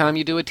 Anytime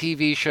you do a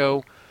TV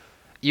show,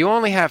 you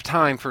only have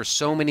time for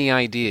so many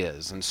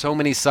ideas and so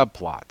many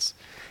subplots.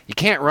 You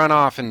can't run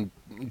off and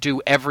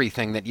do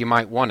everything that you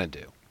might want to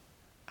do.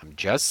 I'm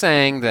just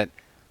saying that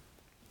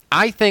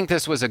I think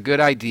this was a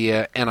good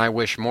idea, and I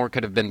wish more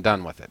could have been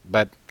done with it.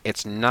 But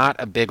it's not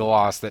a big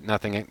loss that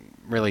nothing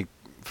really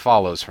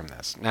follows from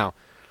this. Now,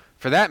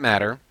 for that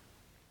matter,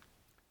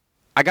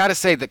 I got to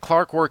say that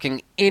Clark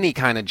working any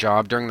kind of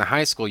job during the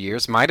high school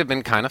years might have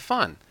been kind of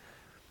fun.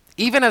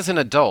 Even as an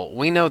adult,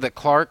 we know that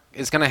Clark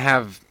is going to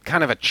have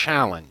kind of a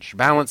challenge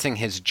balancing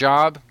his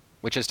job,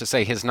 which is to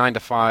say his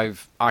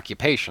 9-to-5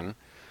 occupation,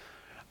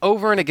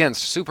 over and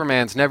against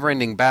Superman's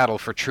never-ending battle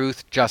for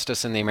truth,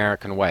 justice, and the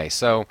American way.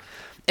 So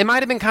it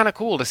might have been kind of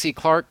cool to see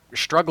Clark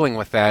struggling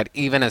with that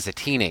even as a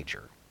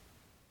teenager.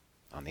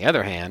 On the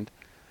other hand,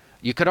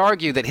 you could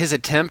argue that his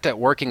attempt at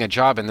working a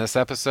job in this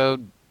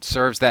episode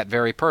serves that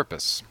very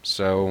purpose.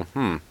 So,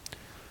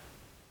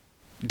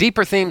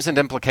 Deeper themes and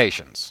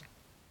implications.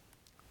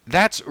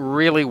 That's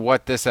really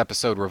what this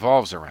episode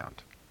revolves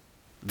around.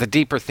 The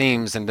deeper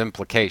themes and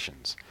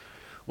implications.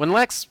 When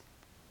Lex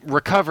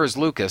recovers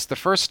Lucas, the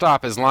first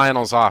stop is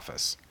Lionel's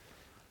office.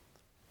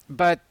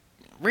 But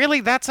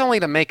really, that's only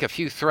to make a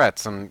few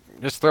threats and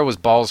just throw his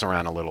balls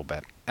around a little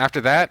bit.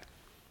 After that,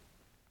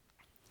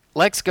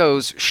 Lex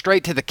goes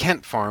straight to the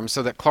Kent farm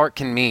so that Clark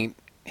can meet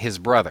his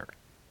brother.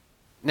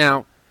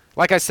 Now,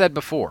 like I said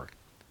before,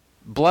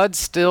 blood's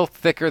still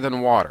thicker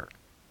than water.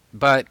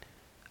 But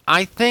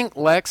I think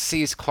Lex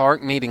sees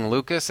Clark meeting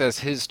Lucas as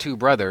his two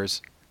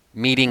brothers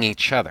meeting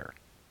each other.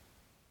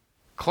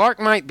 Clark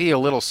might be a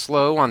little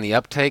slow on the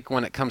uptake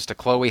when it comes to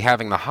Chloe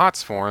having the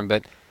hots for him,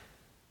 but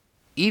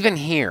even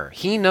here,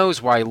 he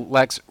knows why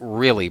Lex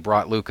really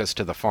brought Lucas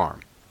to the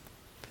farm.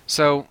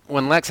 So,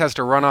 when Lex has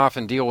to run off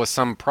and deal with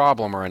some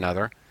problem or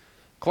another,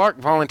 Clark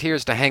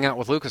volunteers to hang out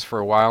with Lucas for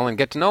a while and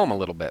get to know him a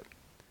little bit.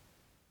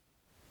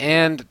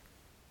 And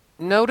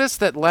notice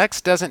that Lex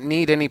doesn't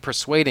need any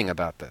persuading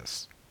about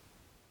this.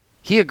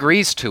 He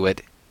agrees to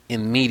it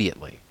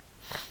immediately.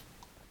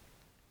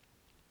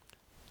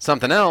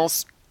 Something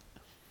else,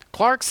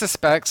 Clark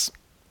suspects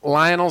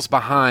Lionel's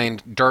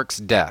behind Dirk's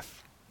death.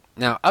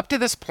 Now, up to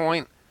this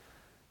point,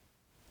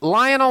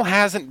 Lionel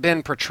hasn't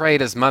been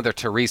portrayed as Mother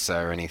Teresa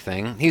or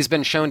anything. He's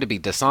been shown to be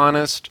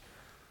dishonest,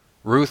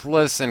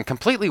 ruthless, and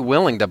completely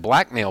willing to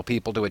blackmail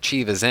people to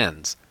achieve his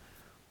ends.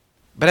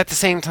 But at the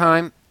same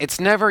time, it's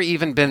never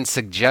even been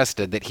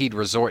suggested that he'd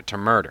resort to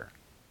murder.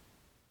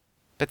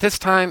 But this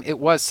time, it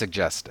was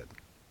suggested.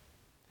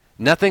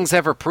 Nothing's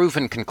ever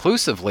proven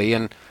conclusively,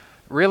 and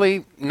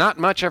really, not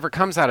much ever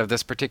comes out of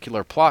this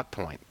particular plot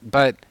point.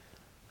 But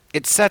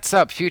it sets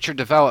up future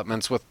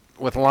developments with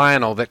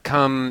Lionel that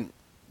come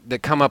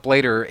up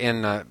later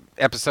in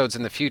episodes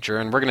in the future,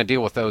 and we're going to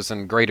deal with those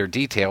in greater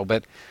detail.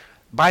 But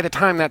by the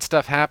time that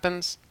stuff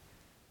happens,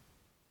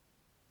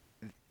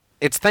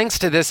 it's thanks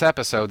to this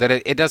episode that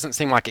it doesn't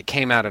seem like it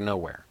came out of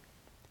nowhere.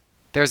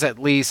 There's at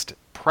least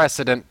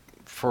precedent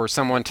for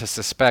someone to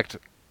suspect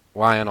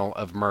Lionel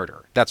of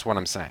murder. That's what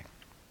I'm saying.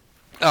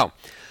 Oh,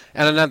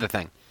 and another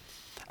thing.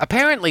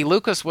 Apparently,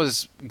 Lucas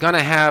was going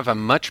to have a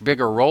much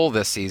bigger role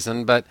this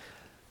season, but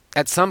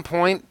at some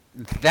point,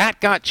 that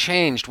got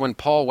changed when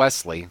Paul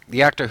Wesley,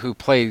 the actor who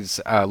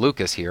plays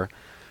Lucas here,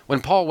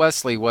 when Paul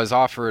Wesley was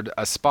offered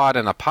a spot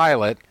in a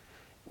pilot,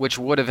 which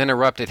would have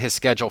interrupted his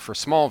schedule for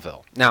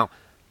Smallville. Now,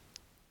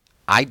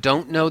 I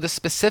don't know the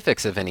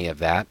specifics of any of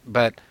that,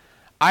 but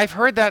I've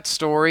heard that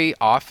story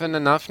often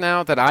enough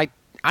now that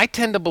I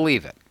tend to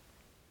believe it.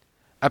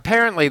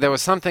 Apparently, there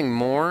was something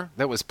more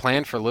that was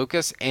planned for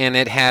Lucas, and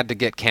it had to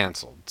get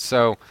canceled.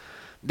 So,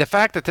 the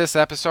fact that this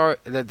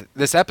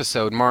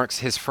episode marks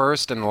his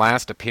first and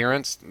last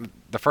appearance,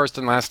 the first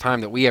and last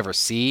time that we ever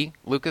see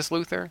Lucas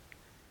Luthor,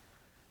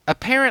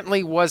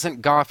 apparently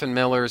wasn't Goffin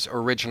Miller's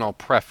original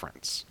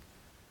preference.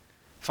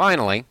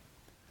 Finally,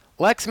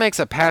 Lex makes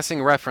a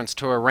passing reference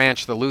to a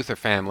ranch the Luthor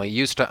family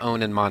used to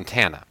own in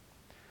Montana.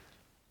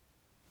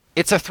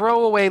 It's a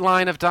throwaway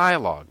line of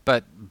dialogue,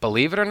 but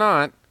believe it or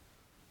not,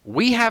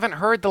 we haven't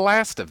heard the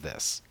last of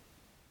this.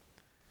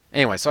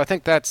 Anyway, so I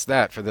think that's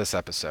that for this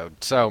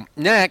episode. So,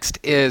 next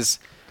is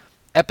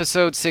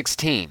episode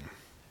 16,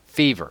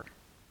 Fever.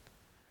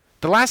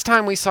 The last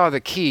time we saw the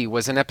key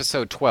was in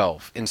episode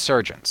 12,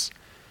 Insurgents,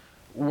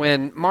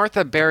 when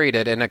Martha buried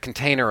it in a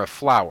container of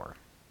flour.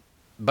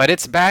 but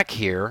it's back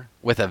here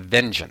with a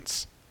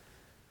vengeance.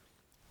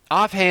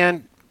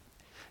 Offhand,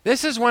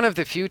 this is one of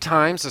the few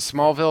times a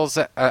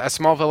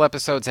Smallville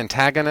episode's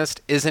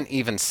antagonist isn't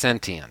even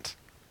sentient.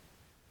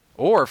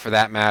 Or, for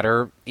that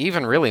matter,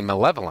 even really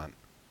malevolent.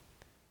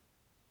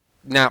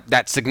 Now,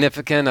 that's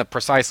significant of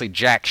precisely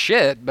jack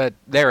shit, but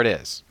there it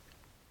is.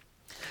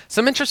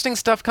 Some interesting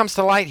stuff comes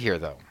to light here,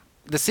 though.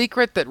 The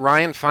secret that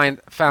Ryan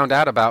found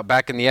out about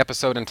back in the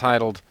episode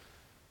entitled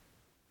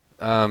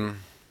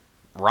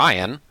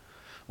Ryan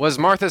was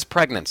Martha's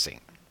pregnancy.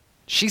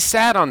 She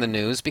sat on the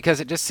news because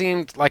it just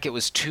seemed like it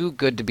was too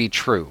good to be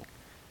true.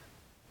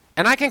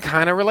 And I can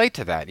kind of relate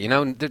to that. You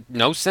know, there's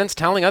no sense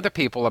telling other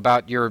people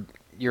about your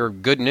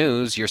good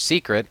news, your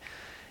secret,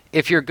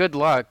 if your good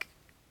luck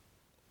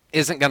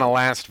isn't going to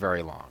last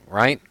very long,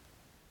 right?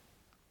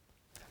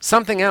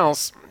 Something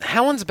else,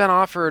 Helen's been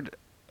offered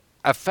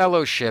a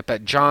fellowship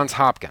at Johns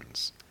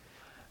Hopkins.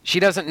 She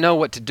doesn't know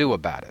what to do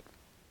about it.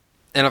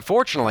 And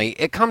unfortunately,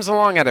 it comes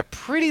along at a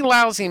pretty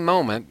lousy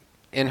moment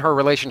in her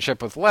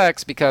relationship with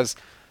Lex, because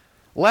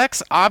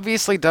Lex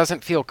obviously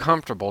doesn't feel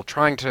comfortable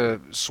trying to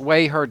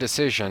sway her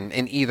decision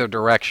in either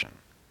direction.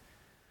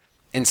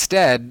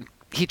 Instead,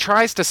 he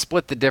tries to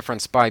split the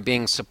difference by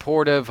being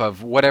supportive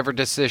of whatever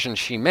decision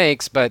she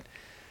makes, but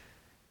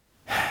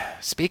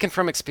speaking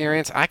from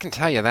experience, I can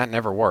tell you that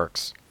never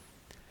works.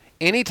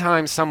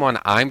 Anytime someone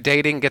I'm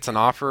dating gets an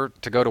offer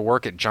to go to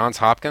work at Johns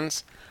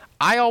Hopkins,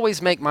 I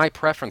always make my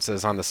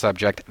preferences on the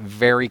subject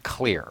very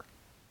clear.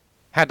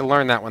 Had to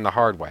learn that one the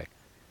hard way.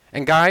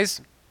 And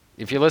guys,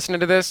 if you're listening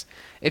to this,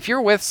 if you're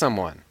with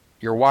someone,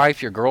 your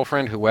wife, your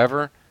girlfriend,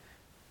 whoever,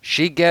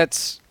 she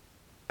gets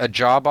a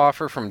job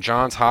offer from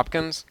Johns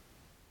Hopkins,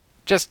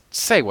 just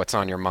say what's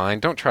on your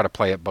mind. Don't try to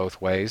play it both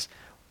ways.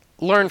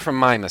 Learn from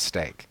my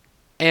mistake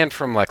and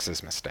from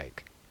Lex's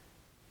mistake.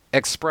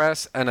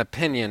 Express an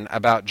opinion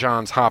about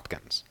Johns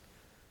Hopkins.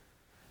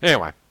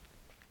 Anyway,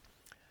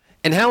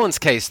 in Helen's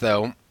case,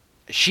 though,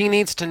 she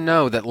needs to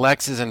know that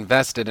Lex is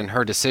invested in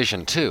her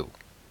decision, too.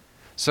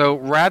 So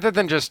rather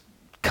than just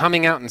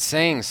coming out and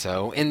saying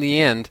so, in the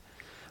end,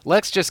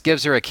 Lex just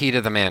gives her a key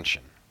to the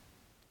mansion.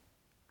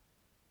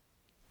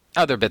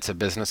 Other bits of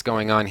business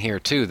going on here,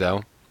 too,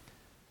 though.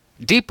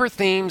 Deeper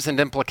themes and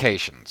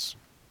implications.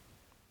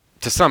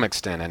 To some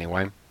extent,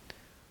 anyway.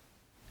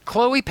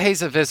 Chloe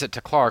pays a visit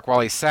to Clark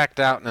while he's sacked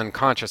out and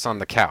unconscious on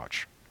the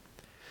couch.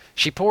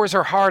 She pours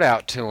her heart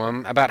out to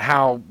him about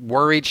how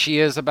worried she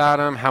is about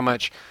him, how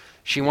much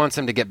she wants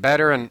him to get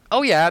better, and,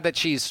 oh yeah, that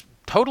she's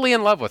totally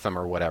in love with him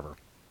or whatever.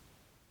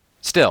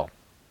 Still,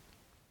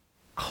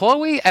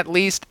 Chloe at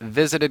least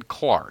visited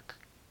Clark.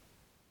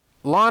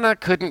 Lana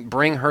couldn't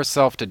bring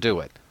herself to do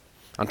it.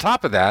 On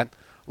top of that,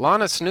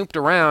 Lana snooped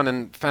around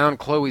and found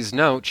Chloe's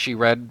note she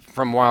read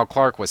from while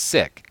Clark was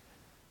sick.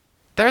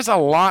 There's a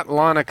lot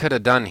Lana could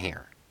have done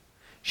here.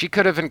 She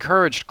could have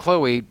encouraged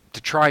Chloe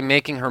to try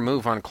making her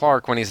move on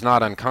Clark when he's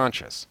not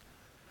unconscious.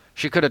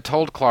 She could have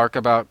told Clark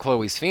about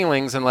Chloe's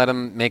feelings and let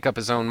him make up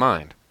his own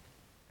mind.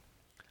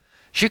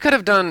 She could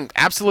have done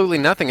absolutely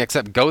nothing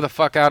except go the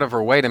fuck out of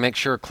her way to make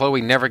sure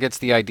Chloe never gets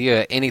the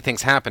idea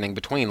anything's happening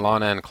between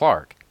Lana and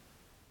Clark.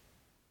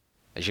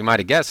 As you might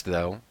have guessed,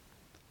 though,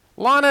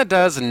 Lana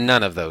does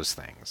none of those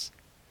things.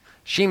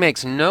 She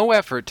makes no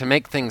effort to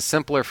make things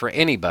simpler for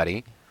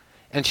anybody,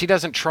 and she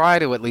doesn't try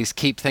to at least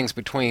keep things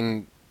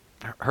between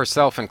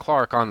herself and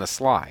Clark on the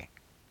sly.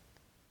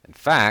 In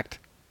fact,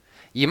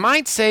 you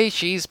might say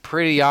she's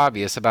pretty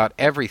obvious about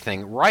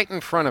everything right in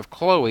front of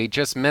Chloe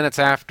just minutes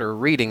after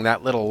reading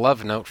that little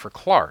love note for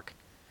Clark.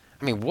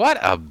 I mean, what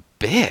a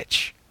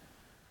bitch.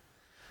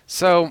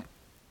 So,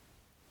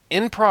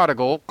 in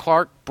Prodigal,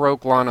 Clark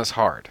broke Lana's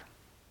heart.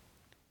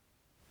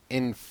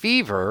 In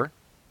Fever,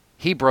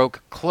 he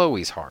broke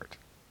Chloe's heart.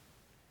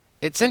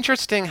 It's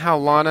interesting how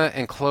Lana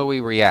and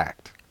Chloe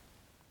react.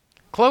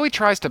 Chloe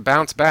tries to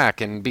bounce back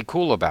and be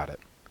cool about it.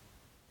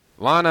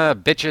 Lana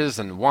bitches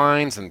and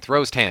whines and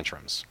throws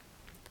tantrums.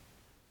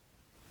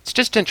 It's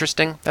just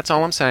interesting, that's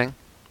all I'm saying.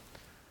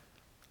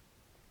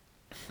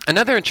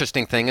 Another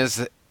interesting thing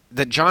is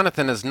that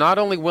Jonathan is not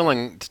only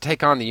willing to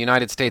take on the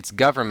United States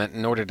government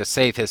in order to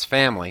save his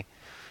family,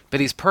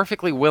 but he's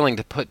perfectly willing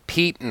to put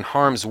Pete in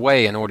harm's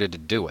way in order to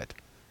do it.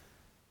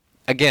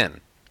 Again,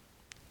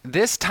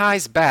 this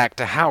ties back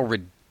to how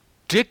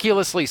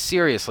ridiculously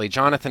seriously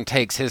Jonathan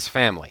takes his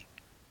family.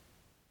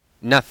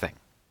 Nothing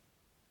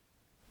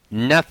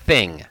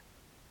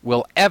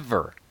will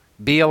ever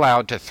be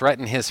allowed to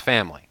threaten his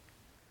family.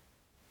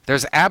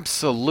 There's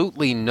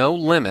absolutely no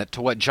limit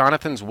to what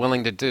Jonathan's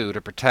willing to do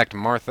to protect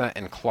Martha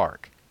and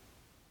Clark.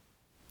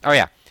 Oh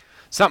yeah,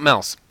 something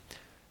else.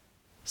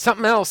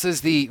 Something else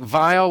is the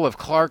vial of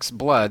Clark's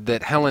blood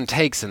that Helen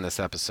takes in this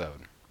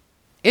episode.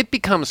 It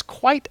becomes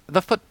quite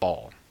the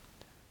football.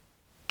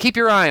 Keep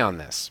your eye on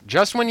this.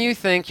 Just when you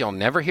think you'll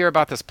never hear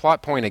about this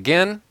plot point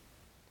again,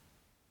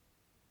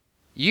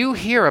 you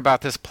hear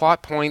about this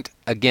plot point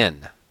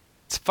again.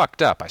 It's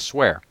fucked up, I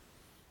swear.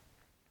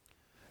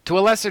 To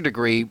a lesser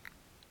degree,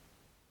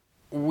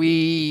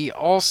 we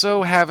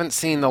also haven't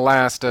seen the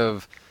last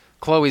of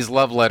Chloe's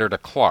love letter to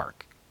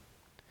Clark.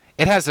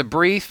 It has a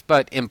brief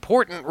but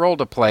important role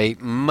to play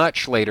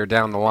much later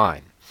down the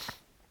line.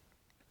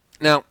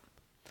 Now,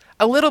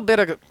 a little bit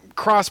of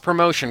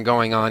cross-promotion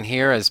going on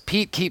here as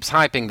Pete keeps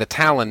hyping the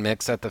Talon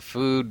mix at the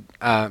food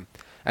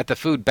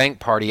bank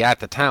party at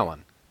the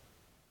Talon.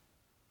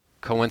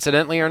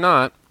 Coincidentally or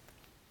not,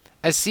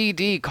 a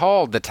CD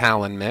called The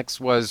Talon Mix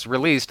was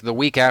released the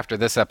week after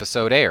this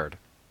episode aired.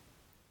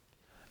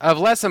 Of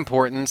less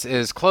importance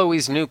is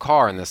Chloe's new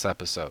car in this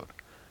episode.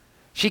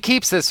 She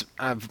keeps this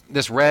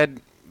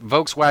red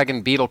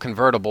Volkswagen Beetle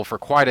convertible for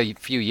quite a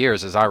few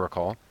years, as I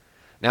recall.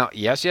 Now,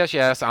 yes,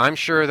 I'm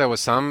sure there was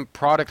some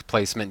product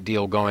placement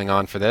deal going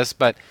on for this,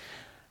 but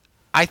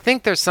I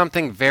think there's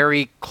something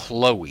very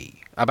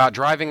Chloe about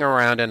driving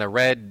around in a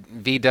red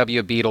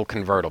VW Beetle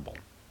convertible.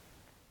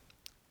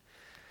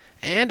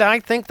 And I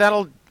think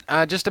that'll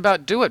just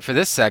about do it for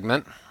this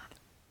segment.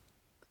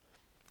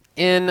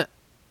 In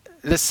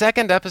the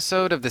second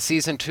episode of the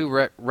Season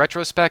 2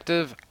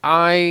 retrospective,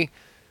 I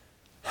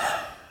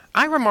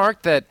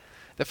remarked that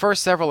the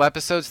first several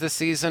episodes this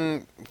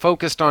season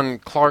focused on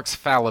Clark's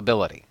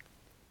fallibility.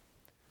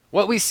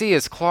 What we see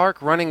is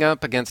Clark running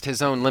up against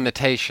his own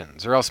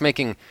limitations, or else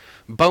making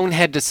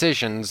bonehead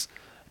decisions,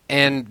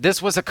 and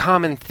this was a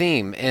common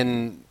theme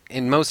in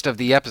most of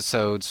the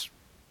episodes,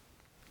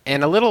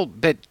 and a little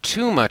bit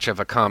too much of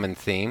a common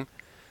theme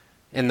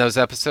in those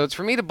episodes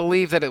for me to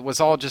believe that it was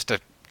all just a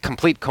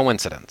complete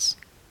coincidence.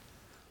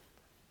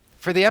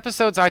 For the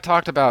episodes I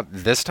talked about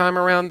this time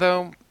around,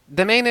 though,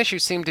 the main issue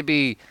seemed to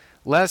be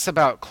less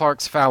about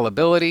Clark's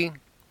fallibility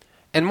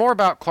and more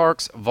about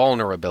Clark's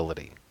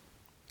vulnerability.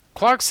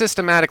 Clark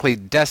systematically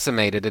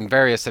decimated in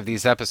various of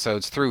these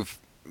episodes through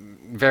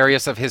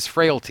various of his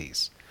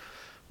frailties,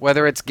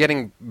 whether it's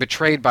getting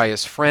betrayed by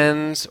his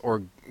friends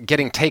or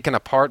getting taken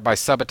apart by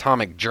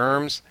subatomic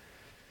germs.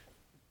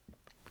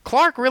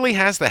 Clark really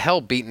has the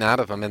hell beaten out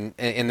of him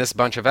in this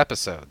bunch of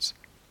episodes.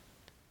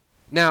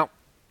 Now,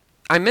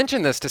 I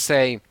mention this to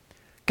say,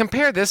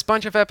 compare this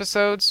bunch of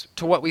episodes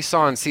to what we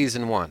saw in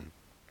Season 1,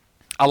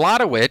 a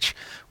lot of which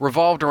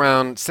revolved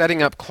around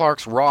setting up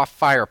Clark's raw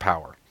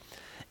firepower.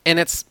 And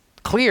it's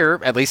clear,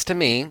 at least to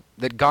me,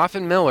 that Goff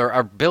and Miller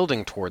are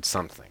building towards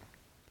something.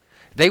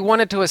 They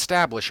wanted to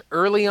establish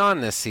early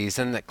on this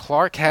season that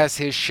Clark has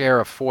his share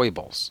of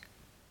foibles.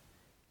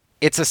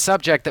 It's a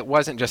subject that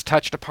wasn't just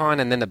touched upon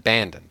and then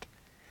abandoned.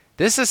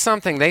 This is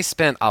something they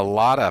spent a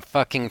lot of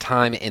fucking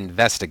time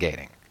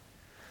investigating.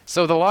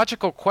 So the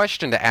logical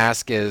question to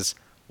ask is,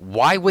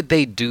 why would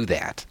they do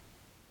that?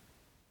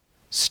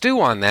 Stew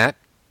on that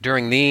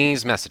during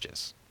these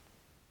messages.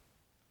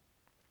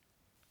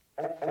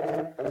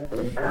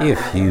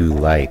 If you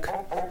like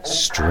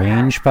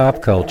strange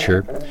pop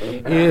culture,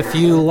 if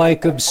you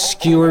like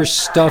obscure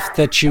stuff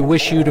that you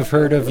wish you'd have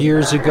heard of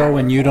years ago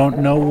and you don't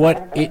know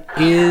what it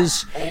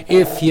is,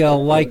 if you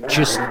like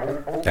just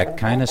that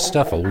kind of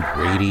stuff, old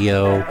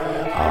radio,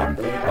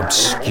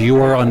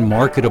 obscure,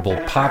 unmarketable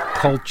pop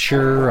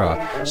culture,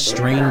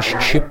 strange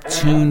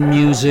chiptune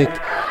music,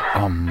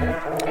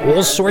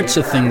 all sorts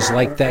of things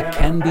like that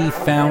can be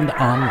found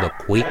on the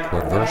Quake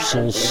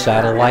Reversal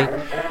satellite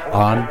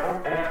on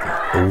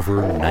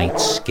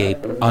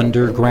Overnightscape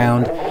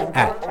Underground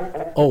at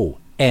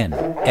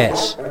onsug.com.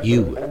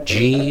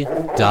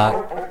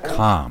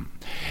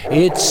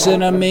 It's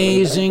an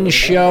amazing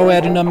show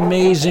at an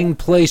amazing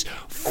place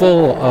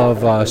full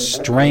of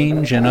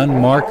strange and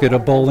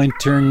unmarketable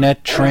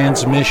internet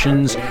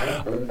transmissions,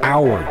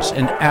 hours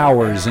and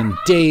hours and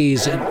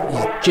days, and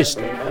just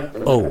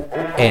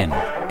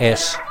onsug.com.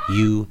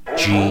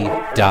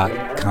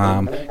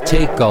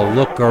 Take a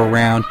look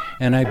around,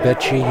 and I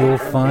bet you'll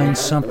find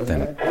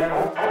something.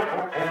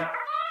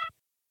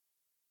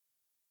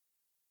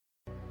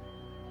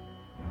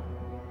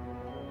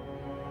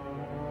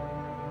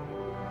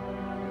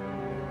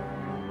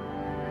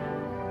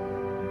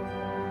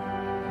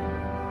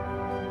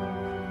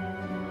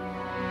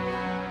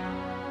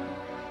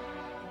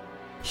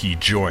 He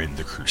joined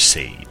the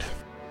crusade.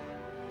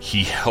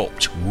 He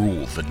helped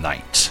rule the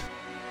night.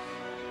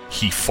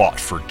 He fought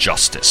for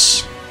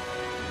justice.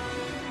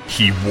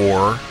 He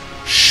wore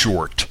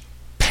short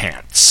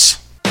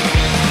pants.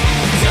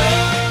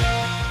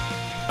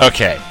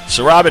 Okay,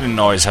 so Robin didn't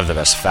always have the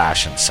best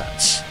fashion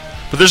sense.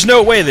 But there's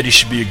no way that he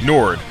should be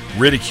ignored,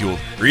 ridiculed,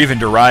 or even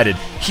derided.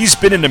 He's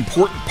been an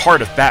important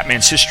part of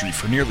Batman's history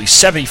for nearly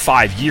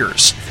 75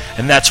 years,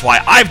 and that's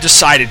why I've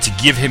decided to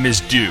give him his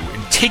due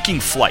in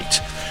Taking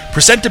Flight.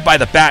 Presented by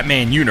the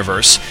Batman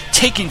Universe,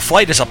 Taking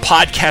Flight is a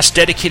podcast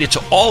dedicated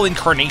to all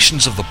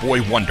incarnations of the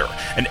Boy Wonder,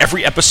 and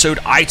every episode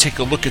I take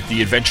a look at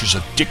the adventures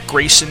of Dick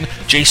Grayson,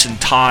 Jason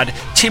Todd,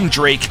 Tim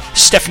Drake,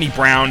 Stephanie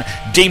Brown,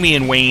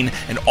 Damian Wayne,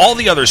 and all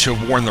the others who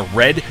have worn the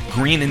red,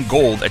 green, and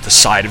gold at the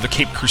side of the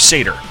Caped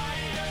Crusader.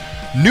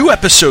 New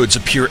episodes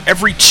appear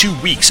every 2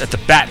 weeks at the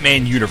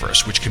Batman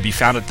Universe, which can be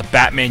found at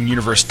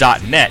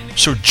thebatmanuniverse.net,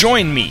 so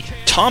join me,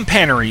 Tom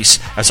Panarese,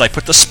 as I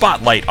put the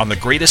spotlight on the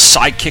greatest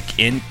sidekick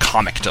in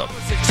comicdom.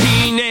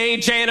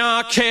 Teenage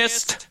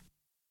anarchist.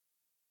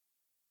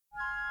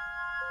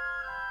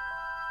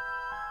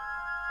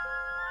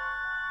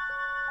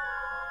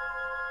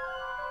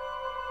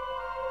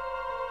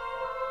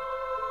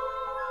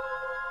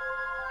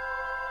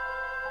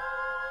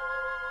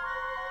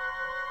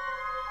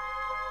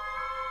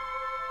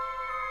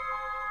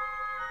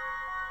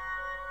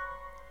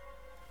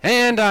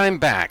 And I'm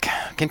back,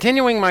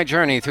 continuing my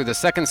journey through the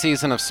second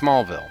season of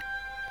Smallville.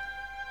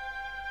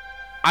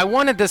 I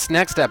wanted this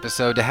next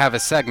episode to have a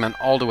segment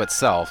all to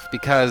itself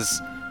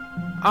because,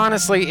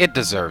 honestly, it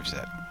deserves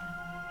it.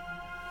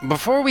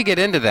 Before we get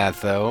into that,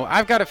 though,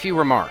 I've got a few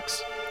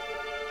remarks.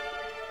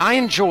 I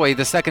enjoy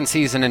the second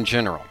season in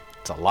general.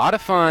 It's a lot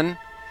of fun,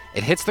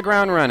 it hits the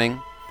ground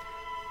running,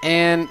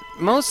 and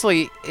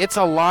mostly it's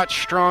a lot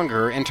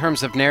stronger in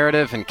terms of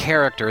narrative and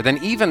character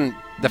than even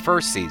the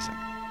first season.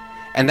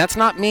 And that's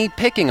not me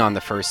picking on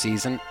the first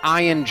season.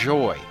 I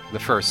enjoy the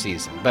first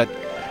season. But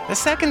the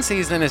second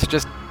season is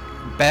just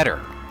better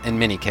in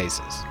many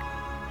cases.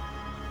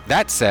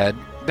 That said,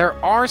 there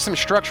are some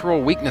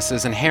structural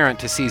weaknesses inherent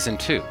to Season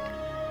 2.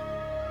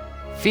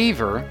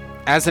 Fever,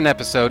 as an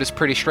episode, is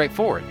pretty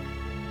straightforward.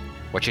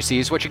 What you see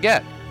is what you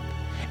get.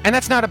 And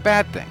that's not a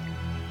bad thing.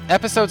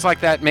 Episodes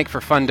like that make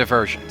for fun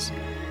diversions.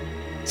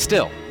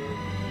 Still,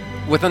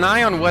 with an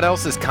eye on what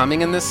else is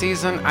coming in this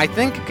season, I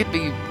think it could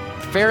be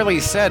fairly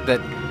said that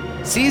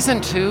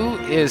Season 2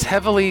 is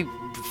heavily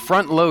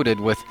front-loaded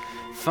with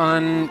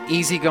fun,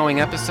 easygoing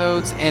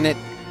episodes, and it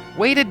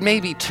waited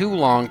maybe too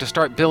long to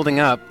start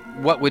building up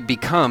what would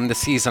become the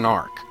season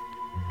arc.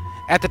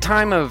 At the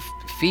time of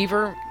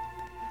Fever,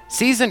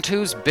 Season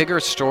 2's bigger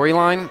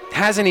storyline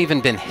hasn't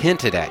even been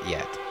hinted at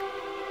yet.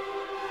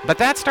 But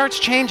that starts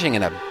changing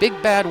in a big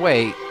bad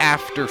way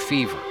after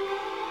Fever.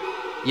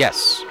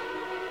 Yes,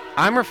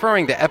 I'm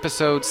referring to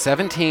episode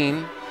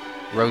 17,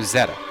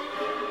 Rosetta.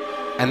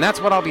 And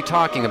that's what I'll be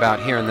talking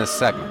about here in this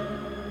segment.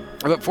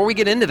 But before we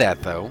get into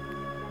that, though,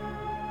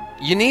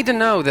 you need to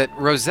know that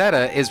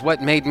Rosetta is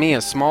what made me a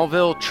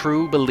Smallville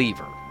true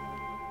believer.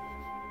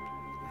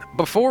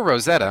 Before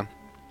Rosetta,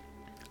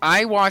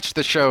 I watched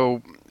the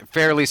show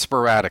fairly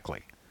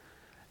sporadically.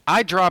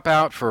 I'd drop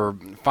out for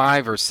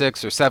 5 or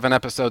 6 or 7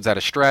 episodes at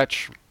a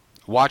stretch,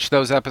 watch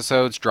those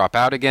episodes, drop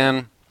out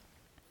again,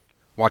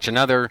 watch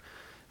another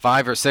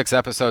 5 or 6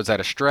 episodes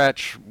at a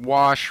stretch,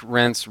 wash,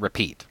 rinse,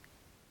 repeat.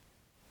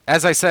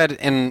 As I said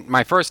in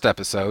my first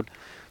episode,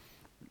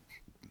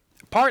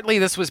 partly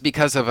this was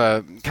because of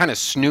a kind of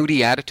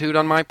snooty attitude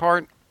on my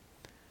part,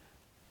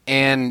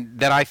 and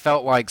that I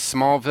felt like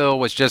Smallville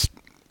was just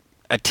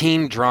a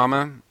teen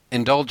drama,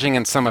 indulging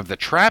in some of the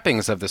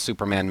trappings of the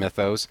Superman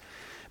mythos,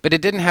 but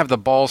it didn't have the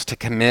balls to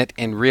commit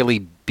and really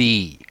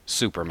be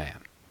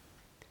Superman.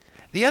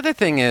 The other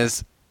thing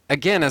is,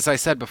 again, as I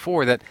said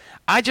before, that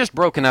I just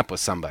broken up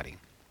with somebody.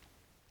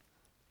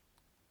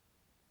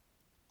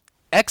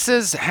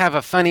 Exes have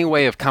a funny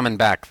way of coming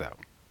back, though.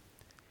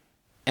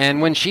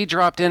 And when she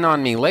dropped in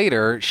on me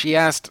later, she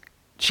asked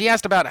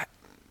about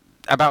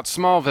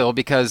Smallville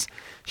because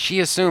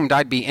she assumed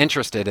I'd be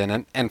interested in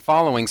it and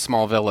following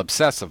Smallville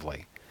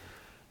obsessively.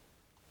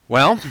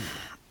 Well,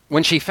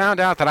 when she found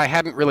out that I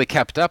hadn't really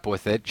kept up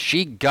with it,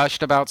 she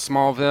gushed about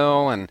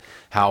Smallville and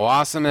how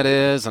awesome it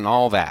is and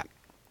all that.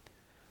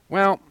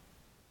 Well,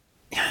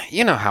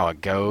 you know how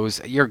it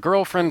goes. Your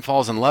girlfriend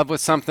falls in love with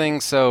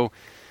something, so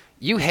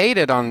you hate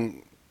it on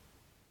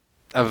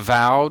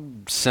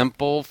avowed,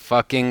 simple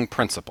fucking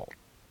principle.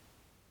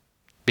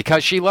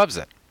 Because she loves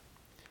it.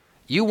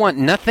 You want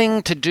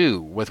nothing to do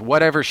with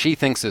whatever she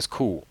thinks is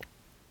cool.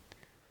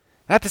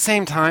 At the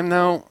same time,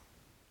 though,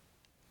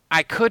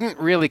 I couldn't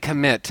really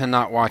commit to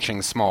not watching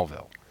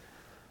Smallville.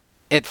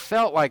 It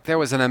felt like there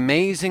was an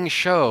amazing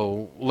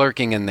show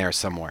lurking in there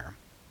somewhere.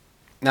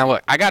 Now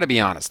look, I gotta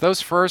be honest,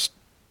 those first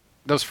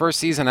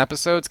season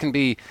episodes can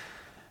be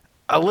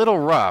a little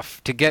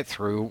rough to get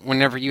through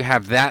whenever you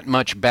have that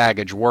much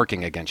baggage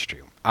working against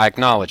you. I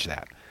acknowledge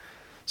that.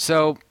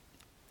 So,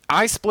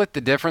 I split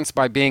the difference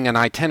by being an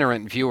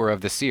itinerant viewer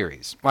of the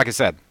series. Like I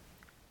said,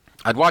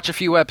 I'd watch a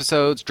few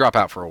episodes, drop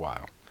out for a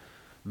while.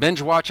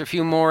 Binge watch a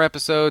few more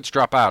episodes,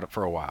 drop out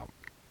for a while.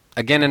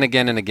 Again and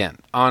again and again.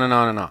 On and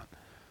on and on.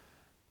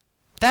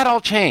 That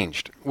all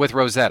changed with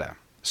Rosetta.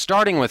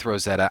 Starting with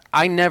Rosetta,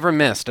 I never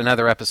missed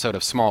another episode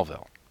of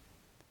Smallville.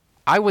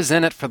 I was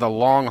in it for the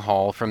long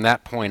haul from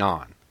that point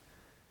on.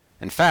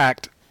 In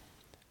fact,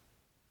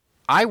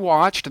 I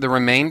watched the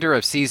remainder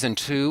of Season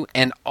 2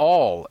 and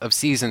all of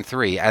Season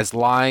 3 as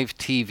live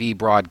TV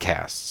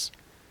broadcasts.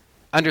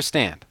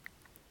 Understand,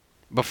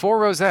 before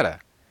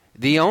Rosetta,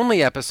 the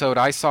only episode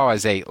I saw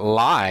as a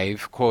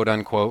live,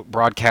 quote-unquote,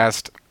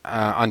 broadcast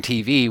on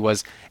TV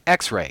was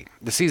X-Ray,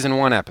 the Season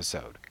 1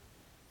 episode.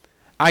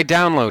 I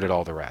downloaded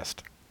all the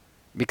rest,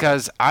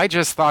 because I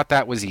just thought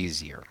that was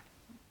easier.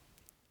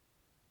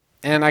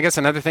 And I guess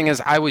another thing is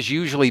I was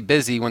usually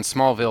busy when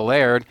Smallville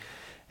aired,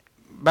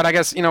 but I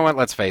guess, you know what,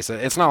 let's face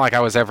it, it's not like I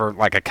was ever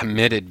like a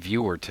committed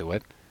viewer to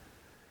it.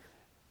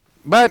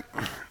 But,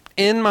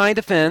 in my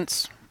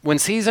defense, when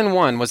Season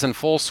 1 was in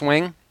full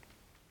swing,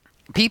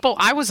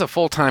 I was a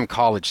full-time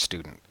college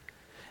student.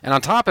 And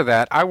on top of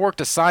that, I worked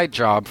a side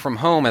job from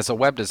home as a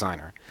web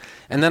designer.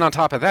 And then on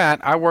top of that,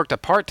 I worked a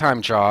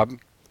part-time job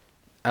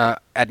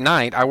at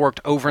night. I worked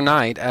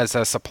overnight as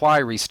a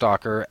supply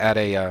restocker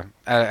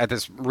at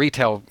this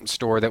retail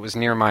store that was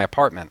near my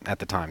apartment at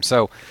the time.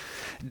 So,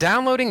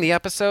 downloading the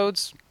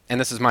episodes and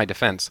this is my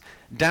defense,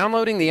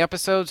 downloading the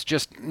episodes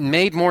just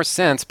made more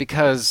sense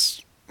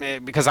because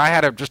I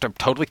had just a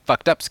totally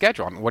fucked up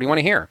schedule. I mean, what do you want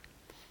to hear?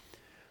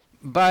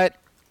 But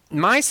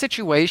my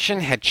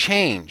situation had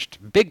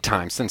changed big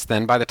time since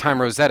then by the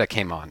time Rosetta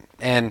came on.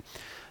 And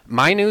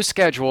my new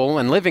schedule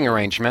and living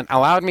arrangement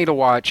allowed me to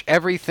watch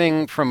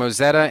everything from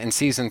Rosetta in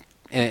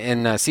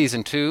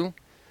season 2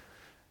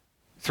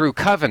 through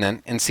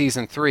Covenant in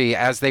season 3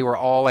 as they were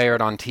all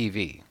aired on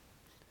TV.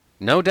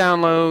 No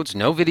downloads,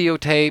 no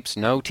videotapes,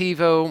 no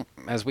TiVo,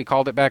 as we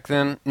called it back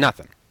then,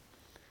 nothing.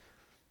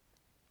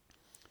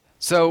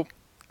 So,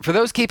 for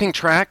those keeping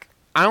track,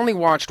 I only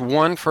watched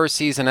one first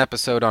season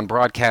episode on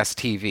broadcast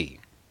TV.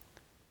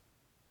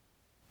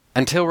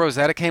 Until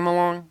Rosetta came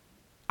along,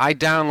 I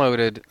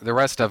downloaded the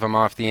rest of them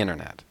off the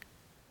internet.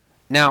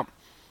 Now,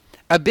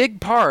 a big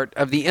part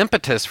of the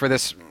impetus for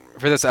this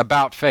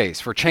about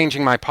face, for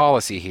changing my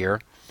policy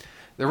here,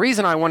 the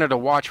reason I wanted to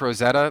watch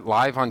Rosetta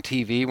live on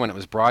TV when it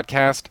was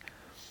broadcast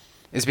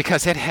is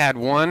because it had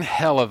one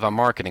hell of a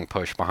marketing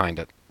push behind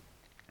it.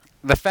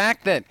 The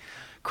fact that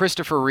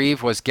Christopher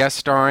Reeve was guest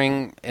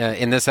starring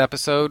in this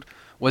episode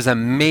was a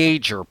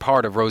major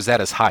part of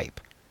Rosetta's hype.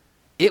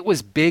 It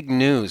was big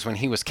news when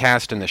he was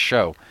cast in the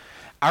show.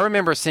 I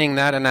remember seeing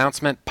that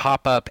announcement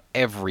pop up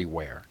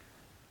everywhere.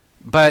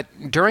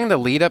 But during the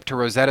lead up to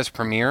Rosetta's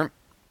premiere,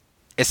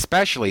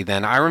 especially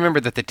then, I remember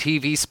that the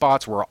TV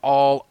spots were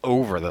all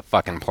over the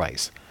fucking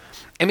place.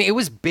 I mean, it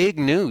was big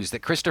news that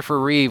Christopher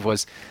Reeve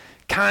was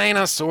kind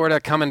of, sort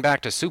of coming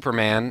back to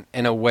Superman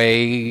in a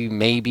way,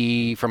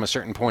 maybe from a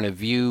certain point of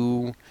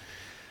view.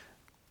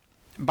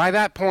 By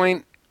that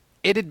point,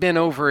 it had been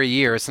over a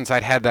year since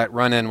I'd had that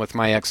run-in with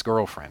my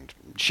ex-girlfriend.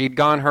 She'd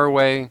gone her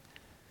way,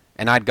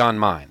 and I'd gone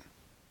mine.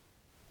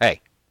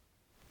 Hey,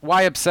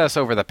 why obsess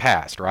over the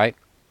past, right?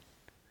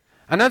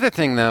 Another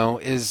thing, though,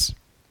 is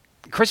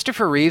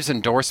Christopher Reeve's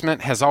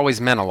endorsement has always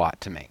meant a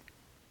lot to me.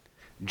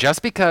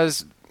 Just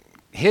because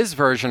his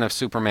version of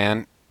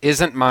Superman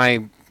isn't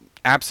my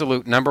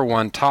absolute number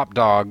one top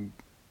dog,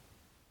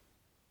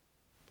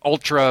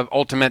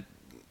 ultimate,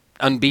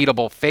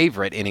 unbeatable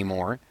favorite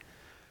anymore,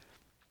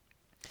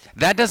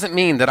 that doesn't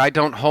mean that I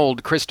don't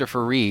hold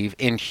Christopher Reeve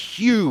in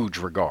huge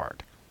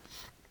regard.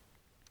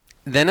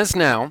 Then as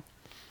now,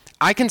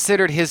 I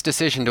considered his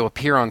decision to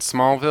appear on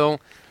Smallville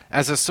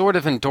as a sort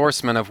of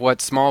endorsement of what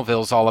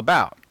Smallville's all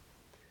about.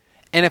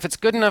 And if it's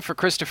good enough for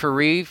Christopher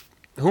Reeve,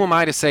 who am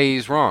I to say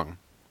he's wrong?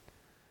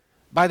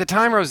 By the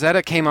time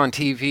Rosetta came on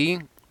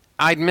TV,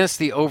 I'd missed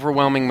the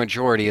overwhelming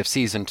majority of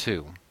Season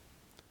 2.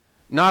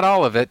 Not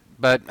all of it,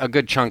 but a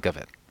good chunk of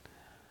it.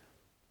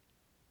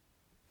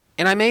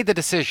 And I made the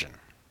decision.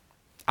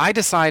 I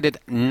decided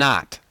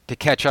not to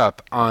catch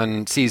up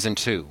on Season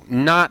 2,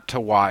 not to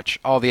watch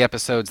all the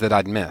episodes that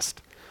I'd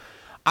missed.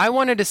 I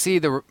wanted to see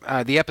the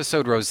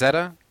episode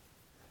Rosetta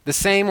the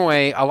same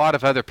way a lot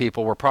of other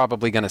people were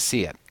probably going to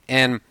see it.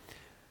 And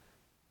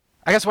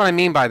I guess what I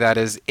mean by that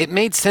is it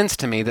made sense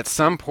to me that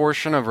some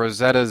portion of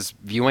Rosetta's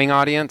viewing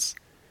audience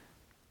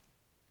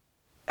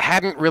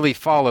hadn't really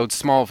followed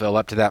Smallville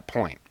up to that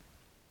point.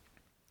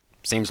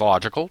 Seems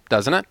logical,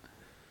 doesn't it?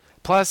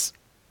 Plus,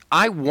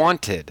 I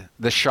wanted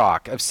the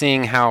shock of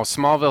seeing how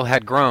Smallville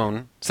had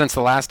grown since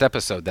the last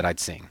episode that I'd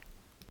seen.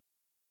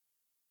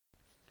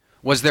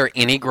 Was there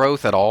any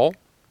growth at all?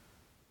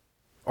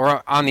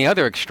 Or on the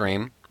other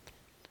extreme,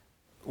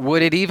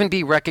 would it even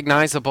be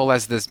recognizable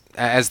as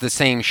the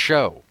same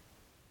show?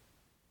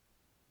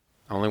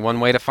 Only one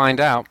way to find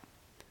out.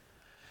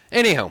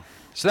 Anyhow,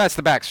 so that's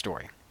the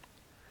backstory.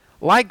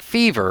 Like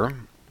Fever,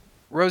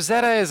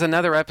 Rosetta is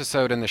another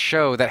episode in the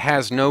show that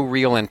has no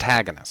real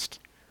antagonist.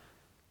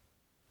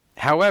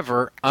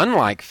 However,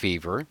 unlike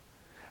Fever,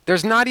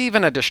 there's not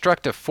even a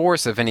destructive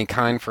force of any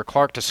kind for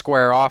Clark to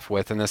square off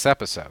with in this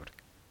episode.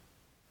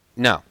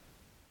 No.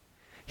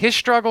 His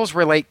struggles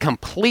relate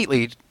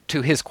completely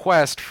to his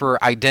quest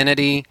for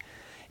identity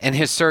and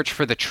his search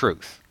for the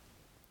truth.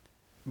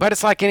 But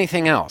it's like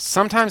anything else.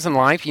 Sometimes in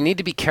life you need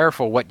to be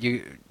careful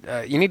you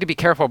need to be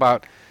careful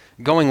about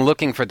going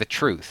looking for the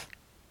truth,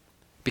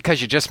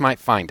 because you just might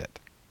find it.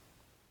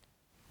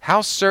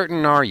 How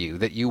certain are you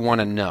that you want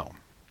to know?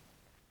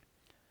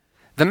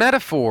 The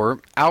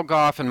metaphor Al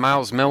Gough and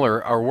Miles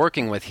Miller are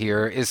working with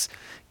here is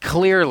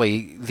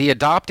clearly the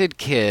adopted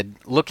kid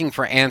looking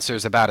for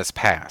answers about his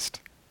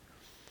past.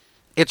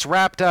 It's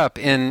wrapped up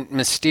in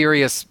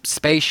mysterious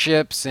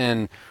spaceships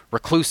and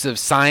reclusive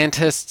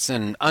scientists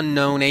and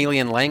unknown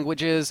alien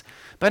languages,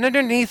 but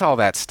underneath all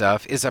that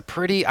stuff is a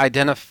pretty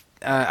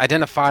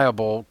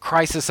identifiable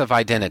crisis of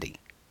identity.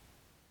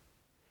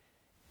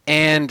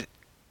 And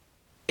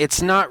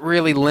it's not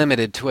really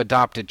limited to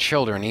adopted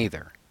children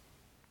either.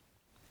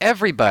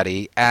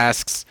 Everybody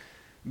asks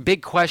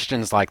big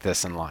questions like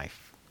this in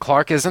life.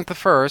 Clark isn't the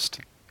first,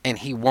 and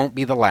he won't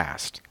be the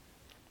last.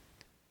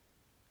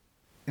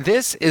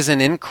 This is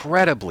an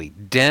incredibly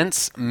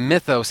dense,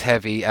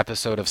 mythos-heavy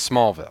episode of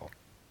Smallville.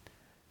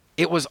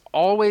 It was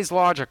always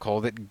logical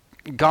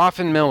that Gough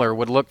and Miller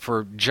would look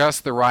for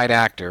just the right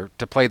actor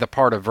to play the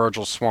part of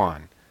Virgil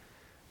Swan.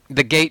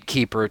 the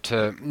gatekeeper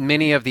to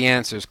many of the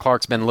answers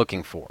Clark's been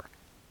looking for.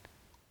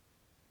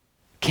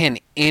 Can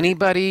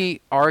anybody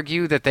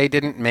argue that they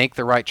didn't make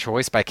the right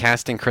choice by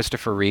casting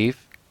Christopher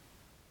Reeve?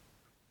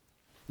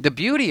 The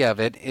beauty of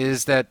it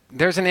is that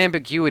there's an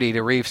ambiguity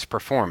to Reeve's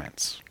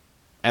performance,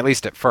 at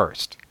least at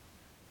first.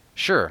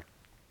 Sure,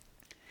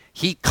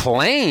 he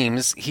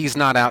claims he's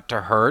not out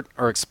to hurt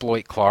or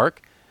exploit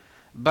Clark,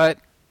 but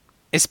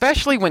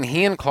especially when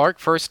he and Clark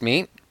first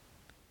meet,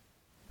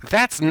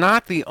 that's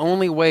not the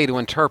only way to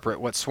interpret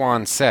what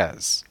Swan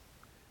says.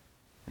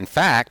 In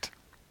fact,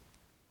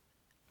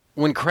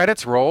 when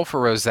credits roll for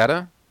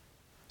Rosetta,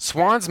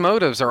 Swan's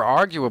motives are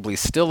arguably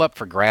still up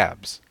for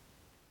grabs.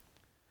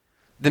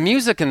 The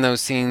music in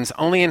those scenes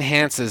only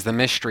enhances the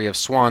mystery of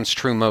Swan's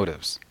true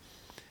motives.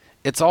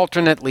 It's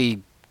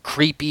alternately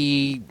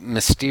creepy,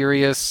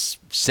 mysterious,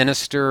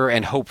 sinister,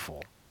 and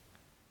hopeful.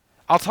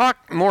 I'll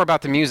talk more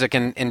about the music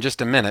in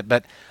just a minute,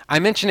 but I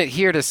mention it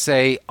here to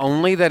say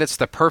only that it's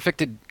the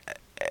perfect,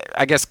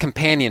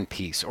 companion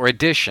piece or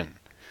addition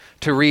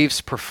to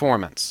Reeve's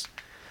performance.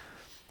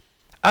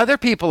 Other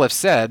people have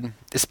said,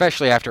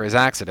 especially after his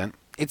accident,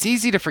 it's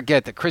easy to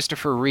forget that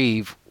Christopher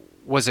Reeve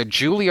was a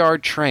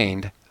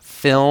Juilliard-trained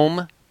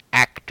film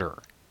actor.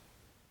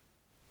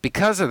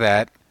 Because of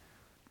that,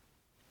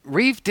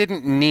 Reeve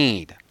didn't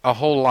need a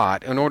whole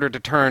lot in order to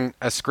turn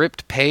a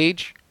script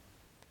page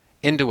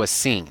into a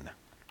scene.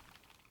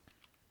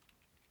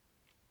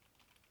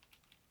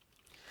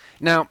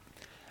 Now,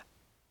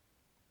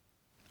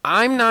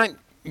 I'm not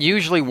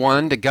usually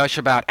one to gush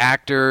about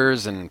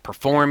actors and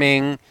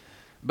performing,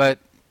 but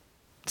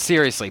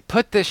seriously,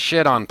 put this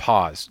shit on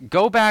pause.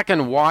 Go back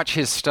and watch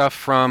his stuff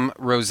from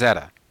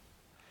Rosetta.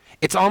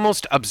 It's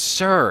almost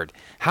absurd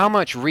how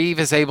much Reeve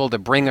is able to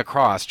bring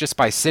across just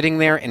by sitting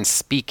there and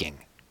speaking.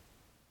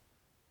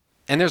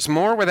 And there's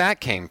more where that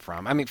came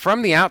from. I mean,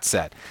 from the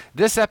outset,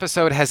 this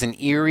episode has an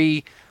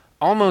eerie,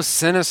 almost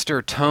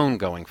sinister tone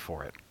going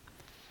for it.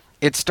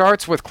 It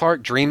starts with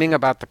Clark dreaming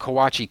about the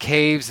Kawachi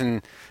Caves,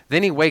 and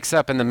then he wakes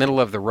up in the middle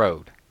of the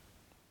road.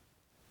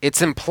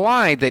 It's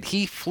implied that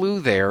he flew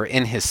there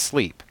in his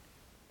sleep.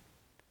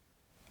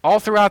 All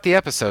throughout the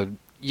episode,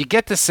 you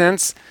get the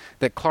sense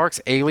that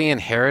Clark's alien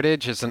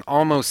heritage is an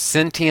almost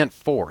sentient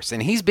force,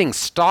 and he's being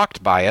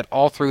stalked by it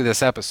all through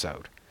this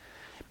episode.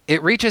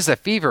 It reaches a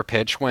fever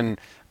pitch when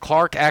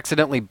Clark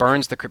accidentally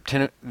burns the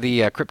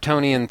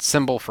Kryptonian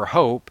symbol for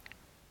hope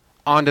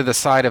onto the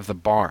side of the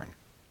barn.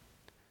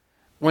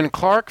 When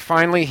Clark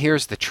finally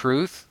hears the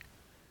truth,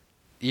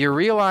 you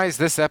realize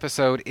this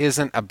episode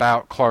isn't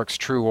about Clark's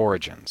true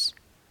origins.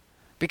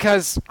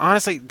 Because,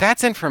 honestly,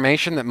 that's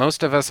information that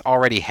most of us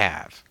already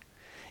have.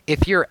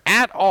 If you're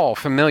at all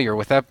familiar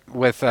with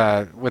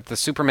the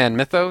Superman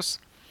mythos,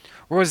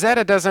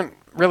 Rosetta doesn't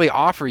really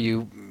offer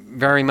you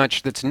very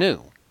much that's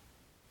new.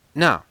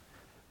 No.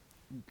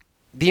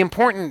 The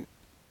important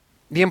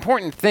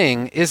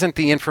thing isn't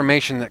the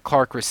information that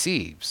Clark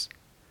receives.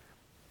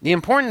 The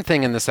important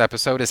thing in this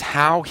episode is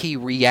how he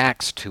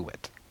reacts to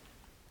it.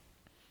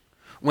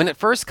 When it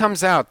first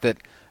comes out that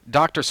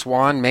Dr.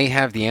 Swan may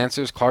have the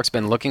answers Clark's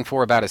been looking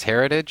for about his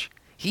heritage,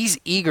 he's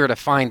eager to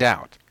find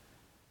out.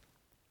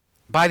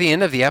 By the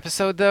end of the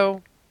episode,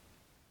 though,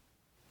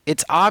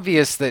 it's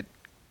obvious that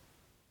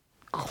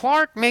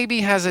Clark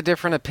maybe has a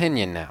different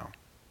opinion now.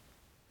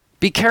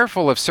 Be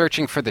careful of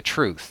searching for the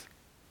truth.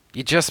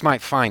 You just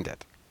might find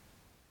it.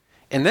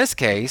 In this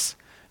case,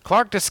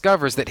 Clark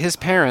discovers that his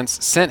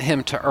parents sent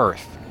him to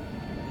Earth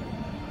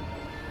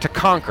to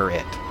conquer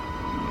it.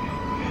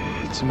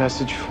 It's a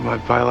message from my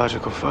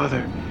biological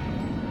father.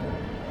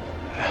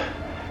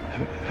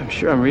 I'm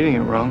sure I'm reading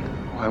it wrong.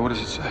 Why? What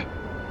does it say?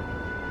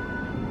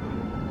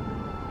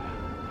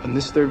 On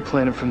this third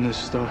planet from this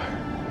star,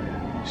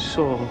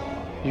 Sol,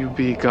 you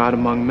be God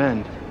among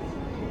men.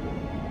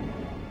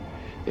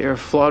 They are a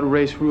flawed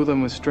race, rule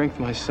them with strength,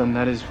 my son.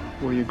 That is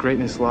where your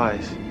greatness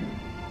lies.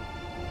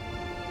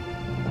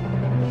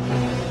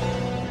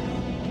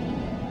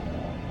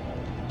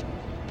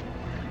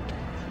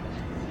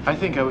 I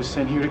think I was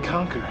sent here to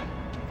conquer.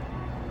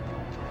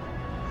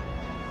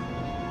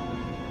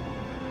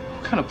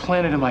 What kind of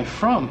planet am I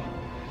from?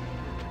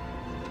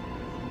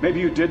 Maybe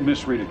you did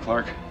misread it,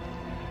 Clark.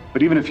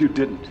 But even if you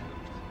didn't,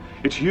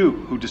 it's you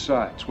who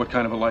decides what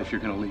kind of a life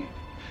you're going to lead.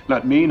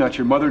 Not me, not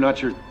your mother,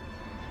 not your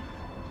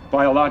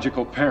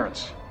biological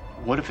parents.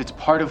 What if it's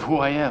part of who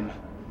I am?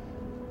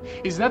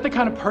 Is that the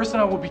kind of person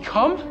I will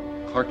become?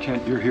 Clark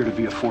Kent, you're here to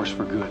be a force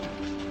for good,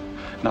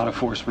 not a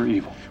force for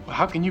evil. Well,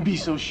 how can you be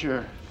so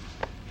sure?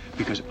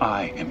 Because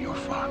I am your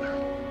father.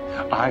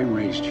 I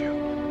raised you,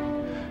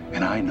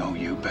 and I know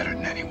you better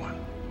than anyone.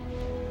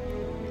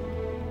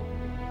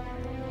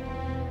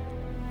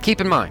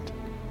 Keep in mind,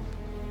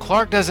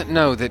 Clark doesn't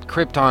know that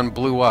Krypton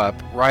blew up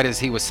right as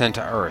he was sent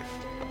to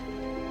Earth.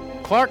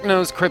 Clark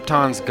knows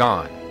Krypton's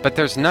gone, but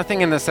there's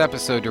nothing in this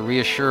episode to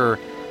reassure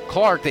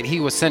Clark that he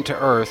was sent to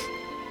Earth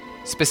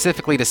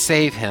specifically to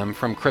save him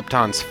from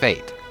Krypton's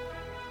fate.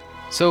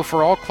 So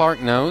for all Clark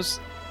knows,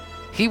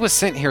 he was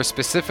sent here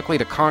specifically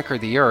to conquer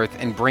the Earth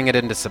and bring it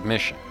into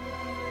submission.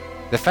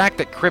 The fact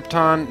that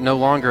Krypton no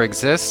longer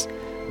exists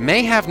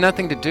may have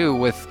nothing to do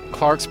with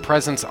Clark's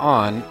presence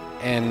on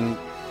and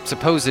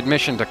supposed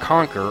mission to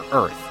conquer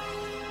Earth.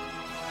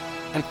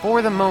 And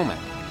for the moment,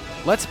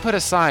 let's put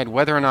aside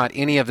whether or not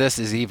any of this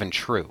is even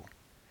true.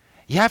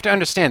 You have to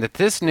understand that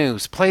this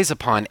news plays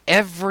upon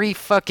every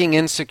fucking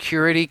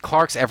insecurity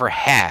Clark's ever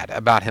had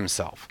about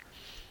himself.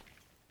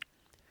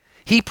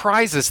 He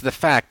prizes the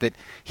fact that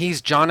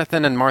he's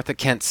Jonathan and Martha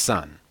Kent's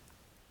son.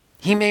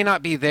 He may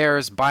not be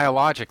theirs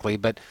biologically,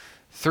 but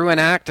through an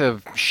act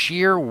of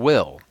sheer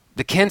will,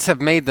 the Kents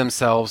have made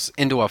themselves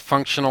into a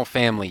functional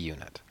family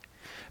unit.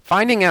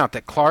 Finding out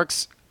that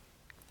Clark's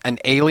an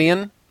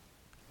alien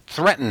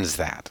threatens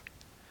that.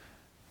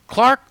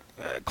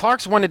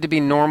 Clark's wanted to be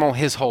normal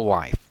his whole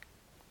life.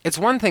 It's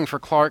one thing for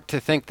Clark to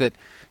think that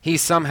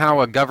he's somehow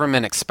a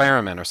government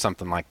experiment or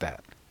something like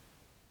that.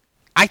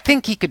 I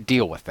think he could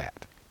deal with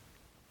that.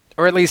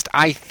 Or at least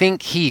I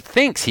think he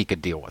thinks he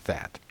could deal with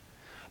that.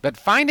 But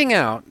finding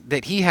out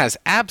that he has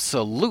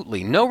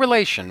absolutely no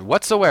relation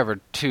whatsoever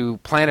to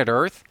planet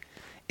Earth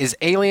is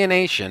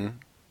alienation,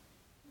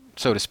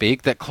 so to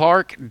speak, that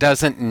Clark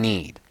doesn't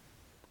need.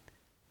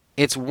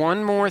 It's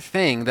one more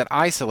thing that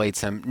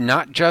isolates him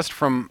not just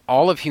from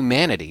all of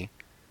humanity,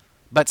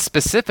 but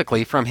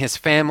specifically from his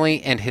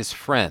family and his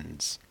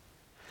friends.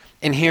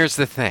 And here's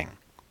the thing.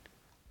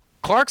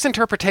 Clark's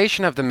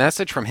interpretation of the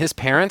message from his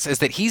parents is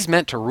that he's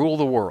meant to rule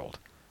the world.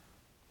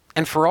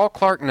 And for all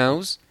Clark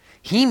knows,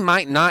 he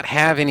might not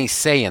have any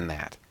say in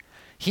that.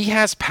 He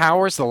has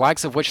powers the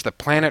likes of which the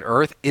planet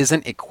Earth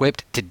isn't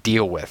equipped to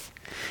deal with.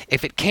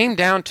 If it came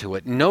down to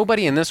it,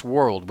 nobody in this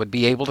world would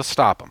be able to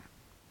stop him.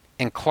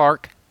 And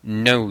Clark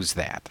knows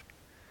that.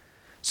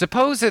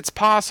 Suppose it's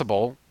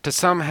possible to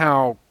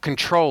somehow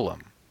control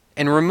him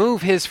and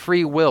remove his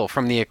free will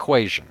from the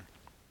equation.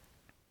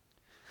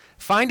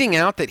 Finding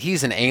out that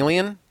he's an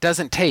alien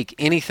doesn't take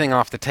anything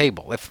off the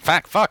table.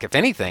 If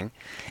anything,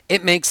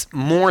 it makes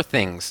more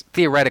things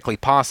theoretically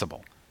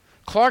possible.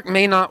 Clark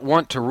may not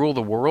want to rule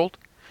the world,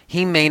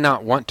 he may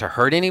not want to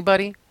hurt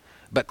anybody,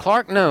 but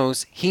Clark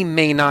knows he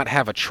may not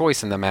have a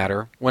choice in the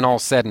matter when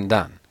all's said and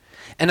done.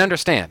 And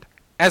understand,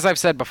 as I've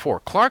said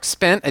before, Clark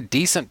spent a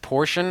decent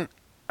portion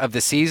of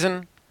the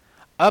season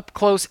up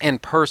close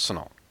and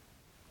personal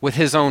with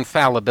his own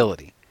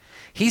fallibility.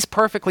 He's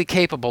perfectly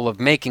capable of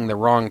making the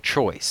wrong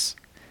choice,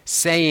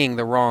 saying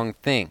the wrong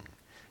thing,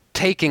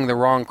 taking the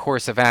wrong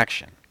course of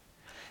action.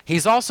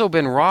 He's also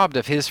been robbed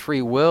of his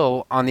free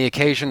will on the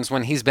occasions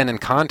when he's been in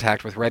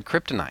contact with red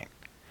kryptonite.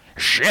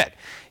 Shit,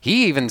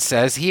 he even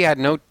says he had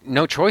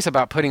no choice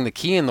about putting the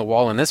key in the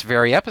wall in this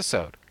very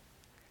episode.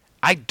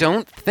 I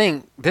don't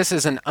think this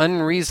is an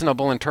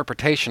unreasonable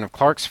interpretation of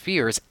Clark's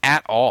fears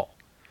at all.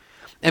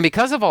 And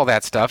because of all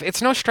that stuff,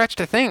 it's no stretch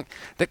to think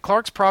that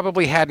Clark's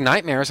probably had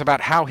nightmares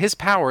about how his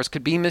powers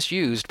could be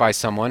misused by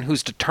someone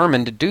who's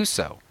determined to do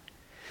so.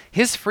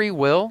 His free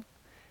will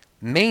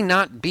may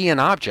not be an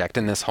object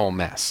in this whole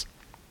mess.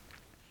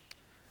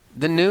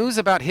 The news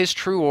about his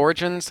true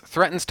origins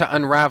threatens to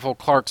unravel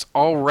Clark's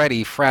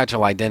already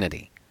fragile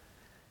identity.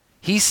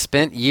 He's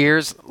spent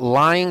years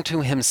lying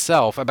to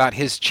himself about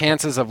his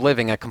chances of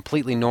living a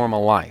completely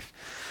normal life.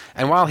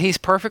 And while he's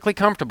perfectly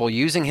comfortable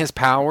using his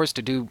powers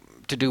to do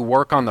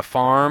work on the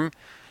farm,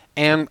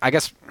 and I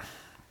guess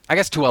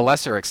to a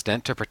lesser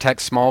extent to protect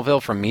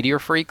Smallville from meteor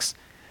freaks,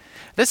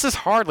 this is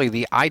hardly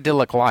the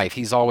idyllic life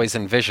he's always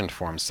envisioned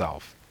for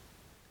himself.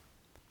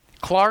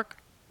 Clark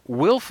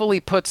willfully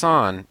puts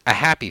on a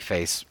happy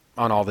face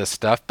on all this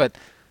stuff, but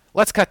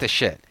let's cut the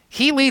shit.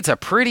 He leads a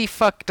pretty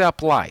fucked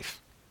up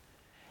life.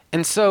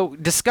 And so,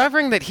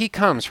 discovering that he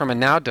comes from a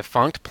now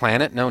defunct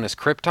planet known as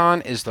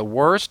Krypton is the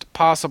worst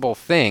possible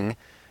thing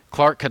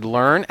Clark could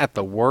learn at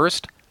the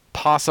worst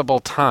possible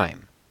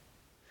time.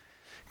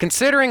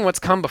 Considering what's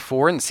come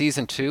before in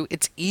Season 2,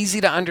 it's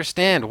easy to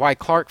understand why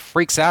Clark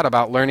freaks out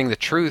about learning the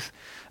truth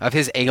of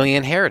his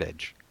alien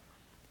heritage.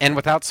 And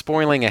without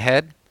spoiling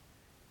ahead,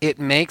 it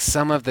makes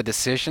some of the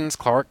decisions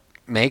Clark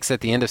makes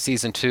at the end of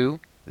Season 2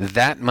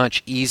 that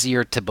much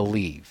easier to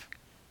believe.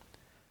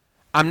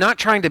 I'm not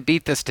trying to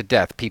beat this to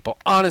death, people.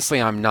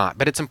 Honestly, I'm not.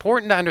 But it's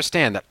important to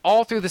understand that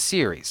all through the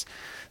series,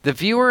 the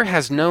viewer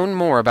has known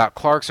more about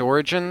Clark's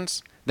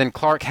origins than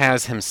Clark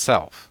has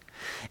himself.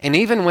 And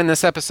even when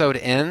this episode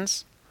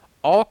ends,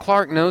 all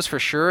Clark knows for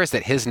sure is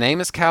that his name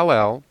is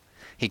Kal-El,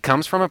 he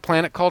comes from a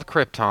planet called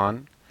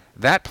Krypton,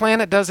 that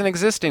planet doesn't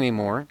exist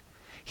anymore,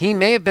 he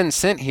may have been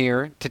sent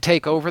here to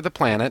take over the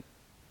planet,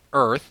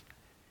 Earth,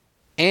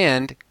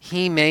 and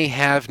he may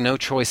have no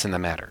choice in the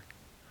matter.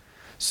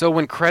 So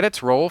when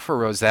credits roll for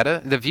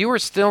Rosetta, the viewer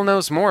still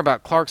knows more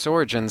about Clark's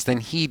origins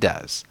than he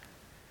does.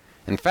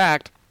 In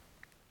fact,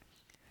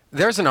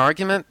 there's an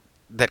argument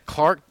that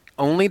Clark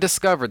only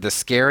discovered the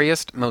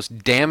scariest,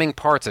 most damning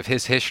parts of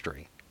his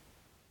history.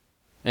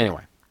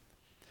 Anyway,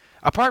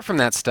 apart from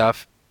that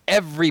stuff,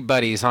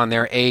 everybody's on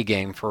their A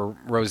game for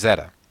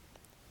Rosetta.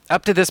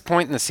 Up to this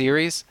point in the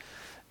series,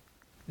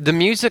 the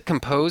music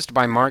composed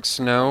by Mark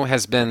Snow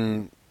has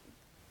been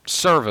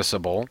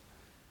serviceable,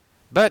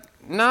 but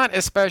not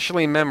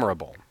especially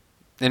memorable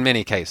in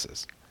many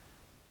cases.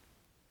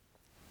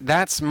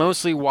 that's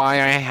mostly why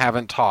I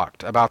haven't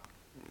talked about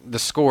the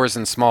scores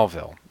in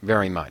Smallville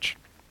very much.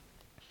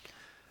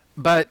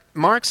 But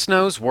Mark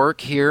Snow's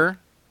work here,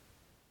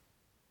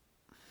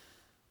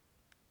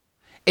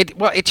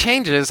 it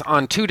changes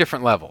on two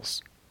different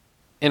levels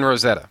in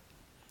Rosetta.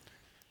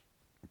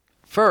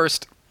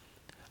 First,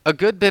 a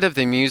good bit of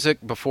the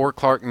music before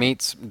Clark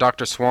meets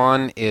Dr.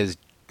 Swan is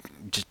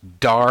just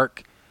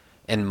dark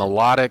and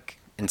melodic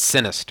and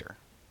sinister.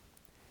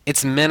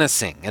 It's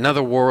menacing and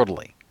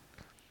otherworldly.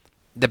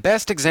 The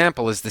best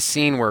example is the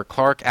scene where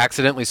Clark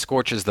accidentally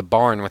scorches the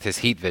barn with his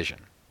heat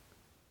vision.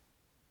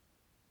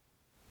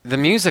 The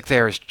music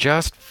there is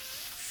just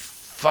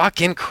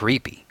fucking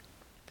creepy.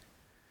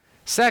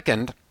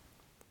 Second,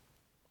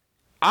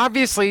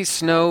 obviously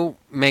Snow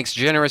makes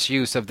generous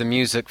use of the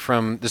music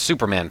from the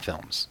Superman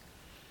films.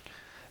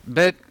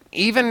 But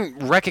even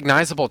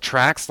recognizable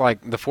tracks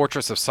like The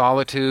Fortress of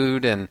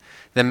Solitude and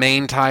the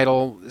main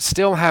title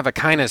still have a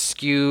kind of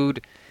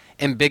skewed,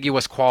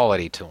 ambiguous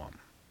quality to them.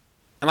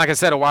 And like I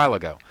said a while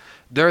ago,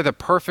 they're the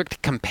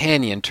perfect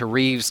companion to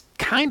Reeves'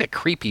 kind of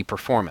creepy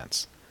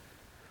performance.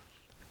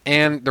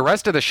 And the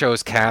rest of the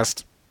show's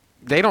cast,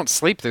 they don't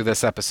sleep through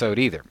this episode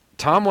either.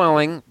 Tom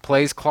Welling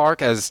plays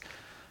Clark as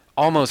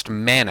almost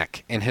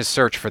manic in his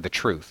search for the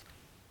truth.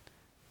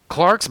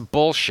 Clark's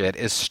bullshit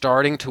is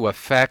starting to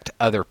affect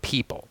other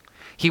people.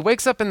 He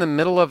wakes up in the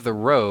middle of the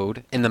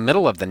road, in the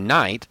middle of the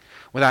night,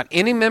 without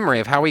any memory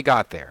of how he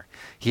got there.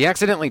 He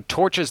accidentally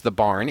torches the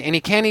barn, and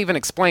he can't even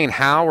explain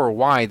how or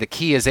why the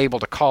key is able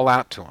to call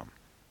out to him.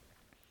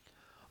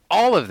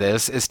 All of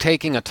this is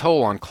taking a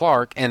toll on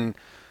Clark, and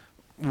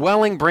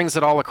Welling brings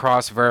it all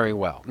across very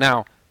well.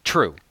 Now,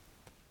 true,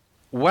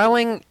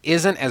 Welling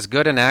isn't as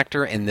good an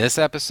actor in this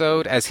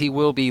episode as he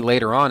will be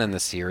later on in the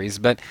series,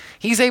 but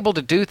he's able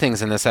to do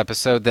things in this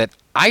episode that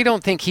I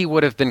don't think he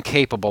would have been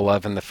capable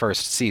of in the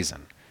first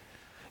season.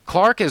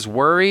 Clark is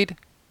worried,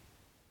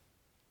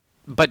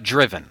 but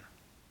driven.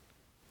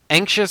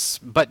 Anxious,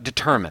 but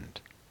determined.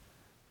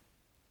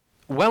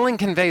 Welling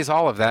conveys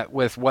all of that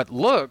with what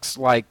looks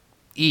like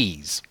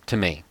ease to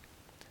me.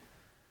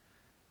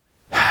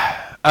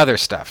 Other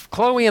stuff.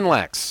 Chloe and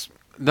Lex,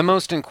 the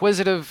most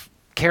inquisitive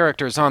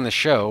characters on the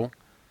show,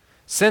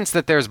 sense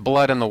that there's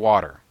blood in the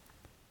water.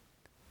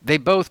 They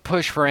both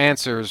push for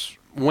answers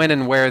when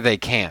and where they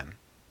can.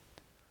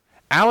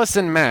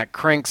 Allison Mack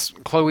cranks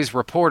Chloe's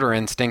reporter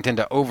instinct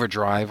into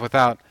overdrive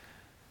without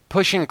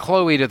pushing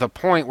Chloe to the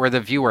point where the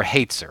viewer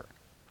hates her.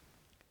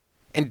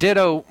 And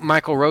ditto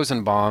Michael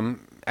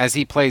Rosenbaum, as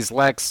he plays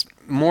Lex,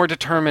 more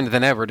determined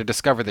than ever to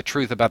discover the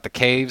truth about the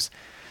caves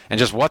and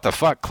just what the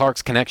fuck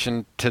Clark's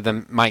connection to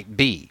them might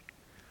be.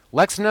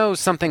 Lex knows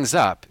something's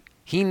up.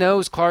 He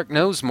knows Clark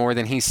knows more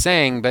than he's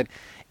saying, but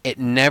it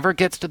never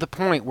gets to the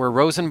point where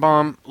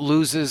Rosenbaum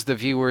loses the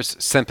viewer's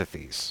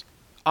sympathies.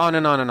 On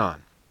and on and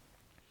on.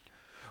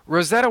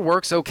 Rosetta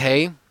works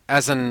okay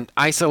as an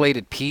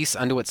isolated piece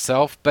unto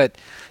itself, but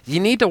you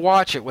need to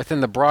watch it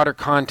within the broader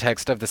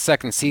context of the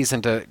second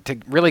season to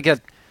really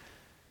get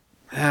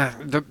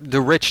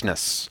the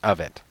richness of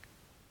it.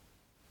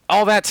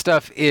 All that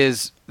stuff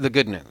is the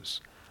good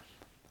news.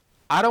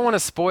 I don't want to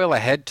spoil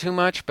ahead too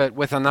much, but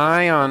with an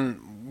eye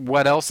on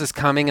what else is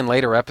coming in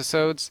later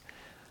episodes,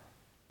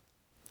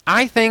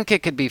 I think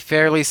it could be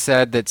fairly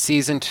said that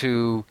Season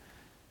 2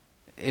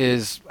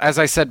 is, as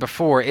I said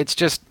before, it's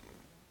just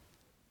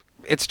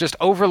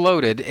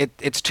overloaded.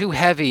 It's too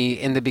heavy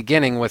in the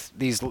beginning with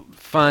these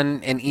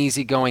fun and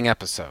easygoing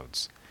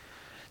episodes.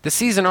 The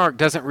season arc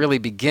doesn't really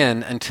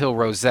begin until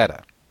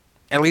Rosetta,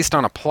 at least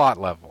on a plot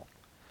level.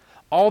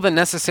 All the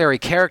necessary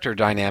character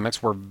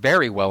dynamics were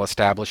very well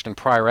established in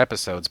prior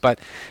episodes, but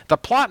the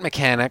plot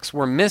mechanics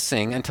were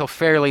missing until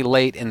fairly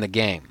late in the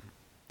game.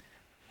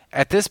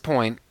 At this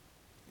point,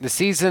 the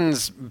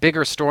season's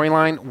bigger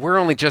storyline, we're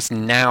only just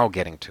now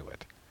getting to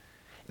it.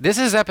 This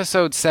is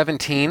episode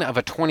 17 of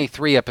a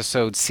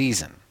 23-episode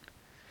season.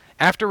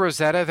 After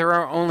Rosetta, there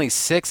are only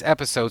 6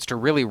 episodes to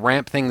really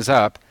ramp things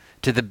up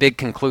to the big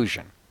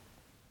conclusion.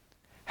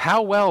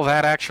 How well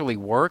that actually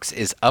works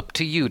is up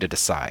to you to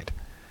decide.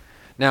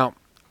 Now,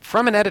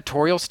 from an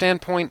editorial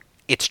standpoint,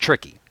 it's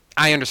tricky.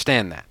 I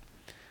understand that.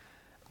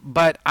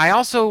 But I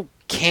also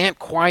can't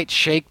quite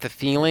shake the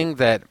feeling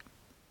that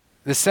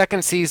the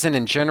second season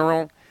in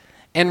general,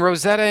 and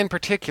Rosetta in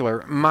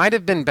particular, might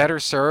have been better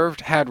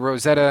served had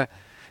Rosetta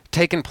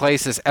taken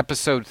place as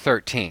episode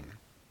 13.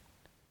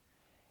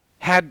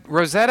 Had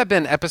Rosetta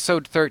been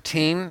episode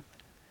 13,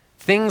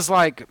 things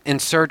like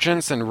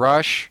Insurgents and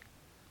Rush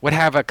would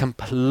have a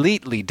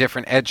completely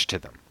different edge to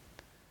them.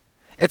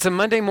 It's a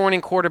Monday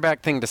morning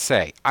quarterback thing to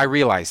say. I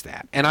realize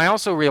that. And I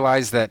also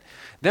realize that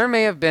there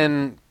may have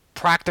been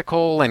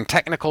practical and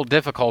technical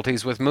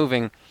difficulties with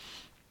moving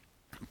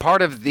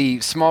part of the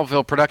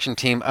Smallville production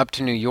team up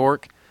to New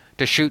York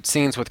to shoot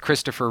scenes with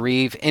Christopher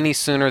Reeve any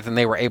sooner than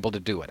they were able to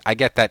do it. I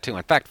get that too.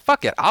 In fact,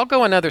 fuck it. I'll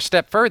go another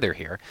step further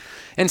here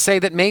and say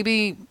that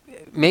maybe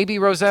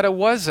Rosetta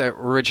was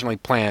originally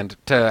planned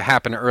to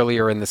happen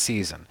earlier in the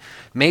season.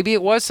 Maybe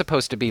it was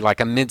supposed to be like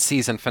a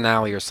mid-season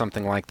finale or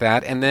something like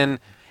that, and then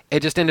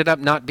it just ended up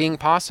not being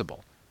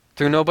possible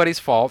through nobody's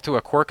fault, through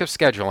a quirk of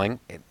scheduling.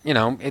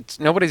 It's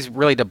nobody's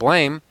really to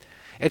blame.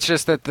 It's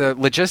just that the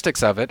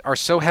logistics of it are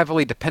so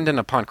heavily dependent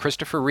upon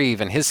Christopher Reeve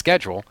and his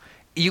schedule,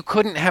 you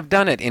couldn't have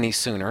done it any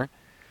sooner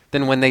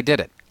than when they did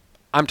it.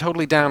 I'm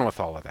totally down with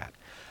all of that.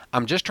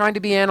 I'm just trying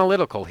to be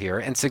analytical here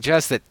and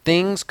suggest that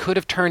things could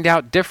have turned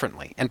out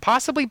differently and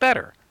possibly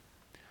better.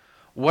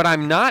 What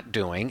I'm not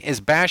doing is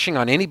bashing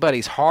on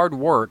anybody's hard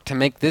work to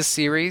make this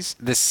series,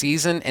 this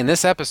season, and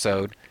this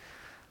episode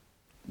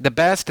the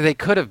best they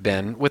could have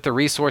been with the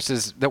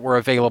resources that were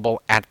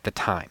available at the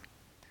time.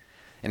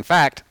 In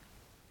fact,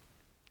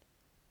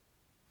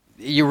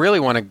 you really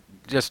want to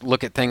just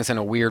look at things in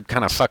a weird,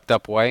 kind of fucked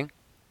up way.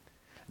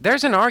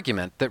 There's an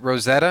argument that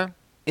Rosetta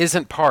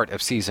isn't part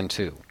of Season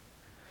 2.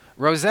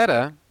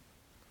 Rosetta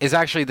is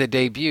actually the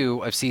debut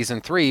of Season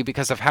 3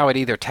 because of how it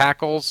either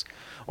tackles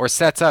or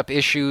sets up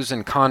issues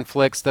and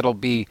conflicts that'll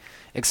be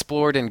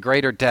explored in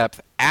greater depth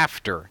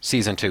after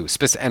Season 2,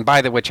 and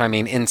by the which I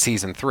mean in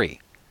Season 3.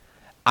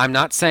 I'm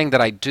not saying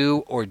that I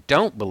do or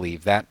don't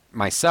believe that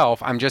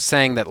myself. I'm just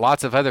saying that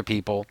lots of other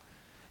people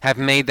have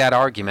made that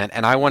argument,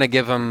 and I want to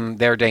give them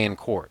their day in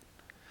court.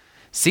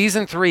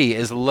 Season 3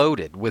 is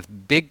loaded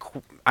with big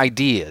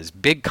ideas,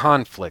 big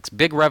conflicts,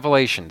 big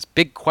revelations,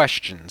 big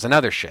questions, and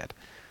other shit.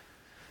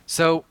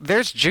 So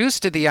there's juice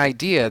to the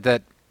idea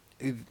that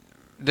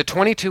the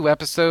 22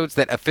 episodes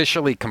that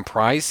officially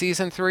comprise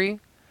Season 3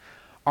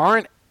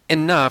 aren't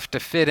enough to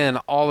fit in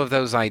all of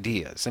those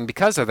ideas. And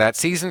because of that,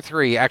 Season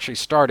 3 actually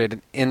started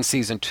in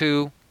Season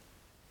 2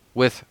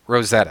 with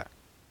Rosetta.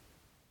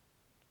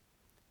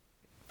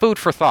 Food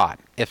for thought,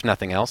 if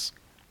nothing else.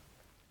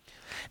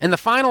 In the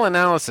final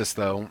analysis,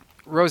 though,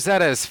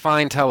 Rosetta is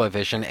fine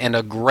television and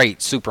a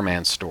great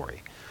Superman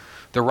story.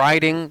 The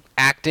writing,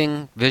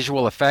 acting,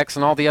 visual effects,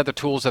 and all the other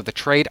tools of the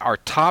trade are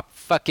top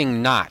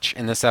fucking notch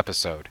in this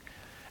episode.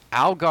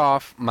 Al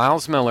Gough,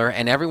 Miles Miller,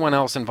 and everyone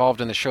else involved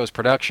in the show's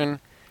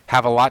production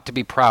have a lot to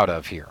be proud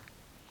of here.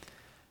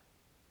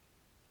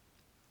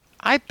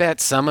 I bet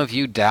some of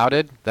you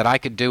doubted that I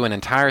could do an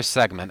entire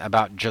segment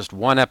about just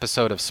one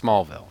episode of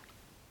Smallville.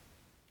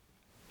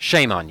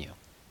 Shame on you.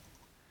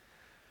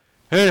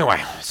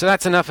 Anyway, so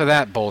that's enough of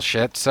that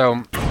bullshit.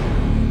 So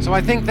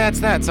I think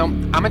that's that. So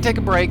I'm going to take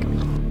a break.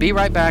 Be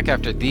right back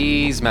after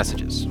these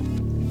messages.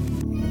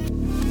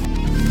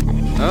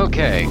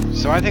 Okay,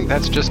 so I think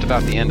that's just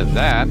about the end of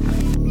that.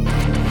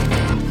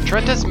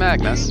 Trentus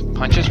Magnus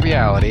Punches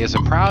Reality is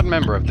a proud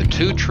member of the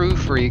Two True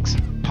Freaks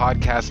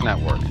podcast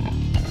network.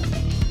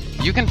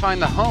 You can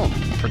find the home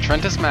for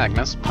Trentus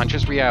Magnus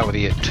Punches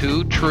Reality at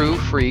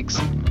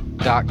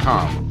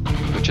twotruefreaks.com,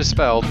 which is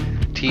spelled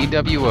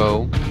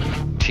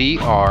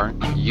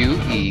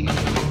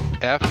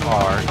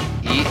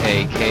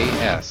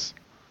TWOTRUEFREAKS.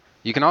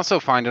 You can also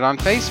find it on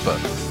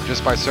Facebook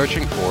just by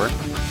searching for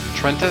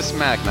Trentus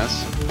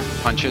Magnus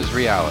Punches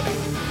Reality.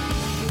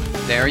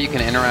 There you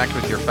can interact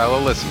with your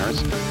fellow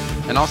listeners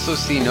and also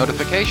see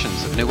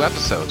notifications of new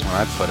episodes when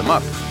I put them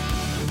up.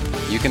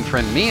 You can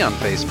friend me on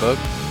Facebook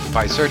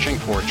by searching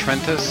for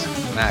Trentus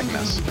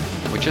Magnus,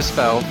 which is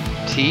spelled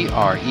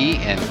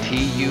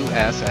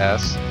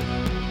TRENTUSSMAGNUSS.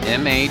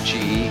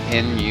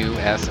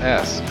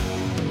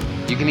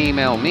 You can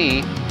email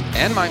me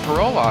and my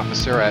parole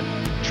officer at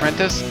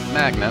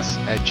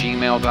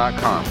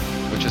trentusmagnus@gmail.com,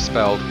 which is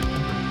spelled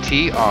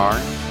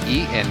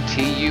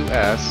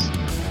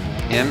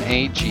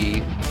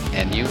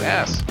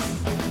TRENTUSMAGNUS.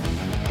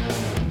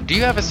 Do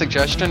you have a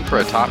suggestion for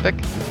a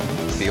topic?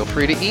 Feel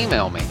free to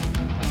email me,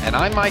 and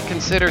I might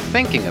consider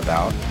thinking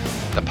about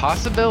the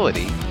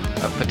possibility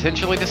of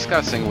potentially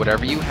discussing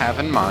whatever you have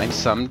in mind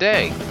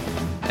someday.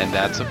 And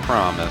that's a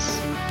promise.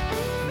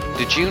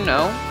 Did you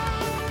know?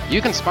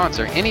 You can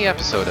sponsor any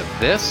episode of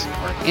this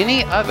or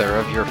any other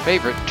of your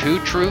favorite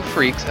Two True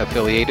Freaks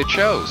affiliated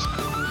shows.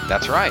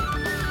 That's right.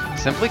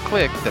 Simply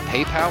click the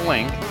PayPal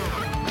link,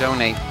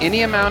 donate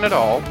any amount at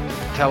all,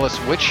 tell us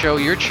which show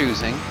you're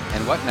choosing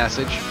and what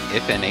message,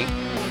 if any,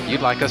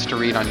 you'd like us to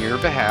read on your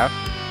behalf,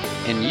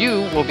 and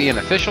you will be an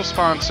official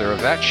sponsor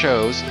of that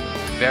show's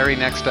very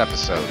next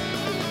episode,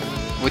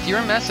 with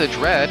your message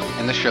read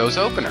in the show's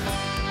opener.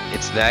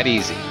 It's that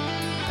easy,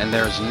 and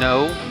there's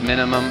no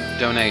minimum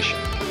donation.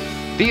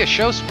 Be a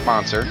show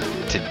sponsor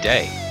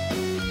today.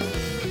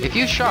 If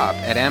you shop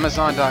at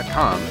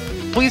Amazon.com,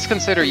 please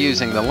consider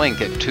using the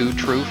link at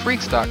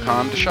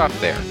twotruefreaks.com to shop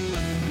there.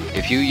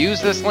 If you use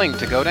this link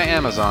to go to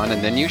Amazon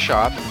and then you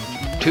shop,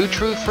 Two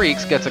True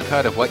Freaks gets a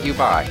cut of what you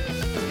buy.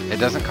 It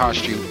doesn't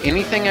cost you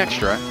anything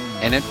extra,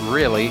 and it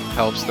really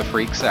helps the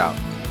freaks out.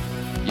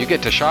 You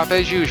get to shop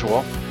as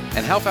usual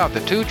and help out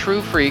the Two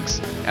True Freaks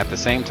at the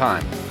same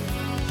time.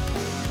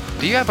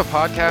 Do you have a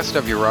podcast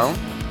of your own?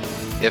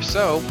 If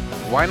so,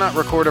 why not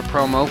record a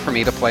promo for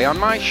me to play on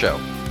my show?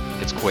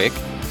 It's quick,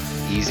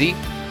 easy,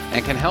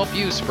 and can help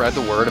you spread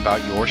the word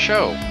about your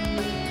show.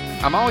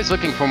 I'm always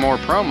looking for more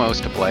promos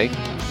to play.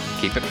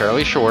 Keep it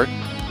fairly short,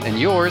 and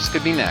yours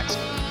could be next.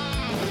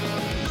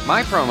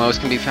 My promos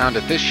can be found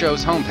at this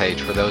show's homepage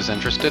for those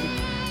interested.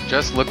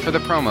 Just look for the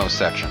promo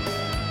section.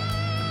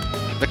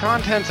 The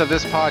contents of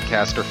this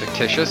podcast are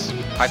fictitious,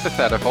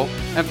 hypothetical,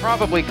 and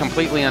probably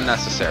completely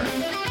unnecessary.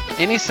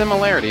 Any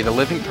similarity to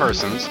living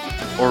persons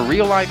or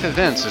real-life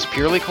events is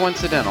purely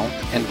coincidental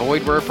and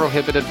void where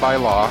prohibited by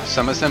law,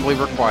 some assembly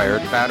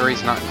required,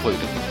 batteries not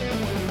included.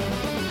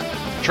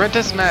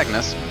 Tritus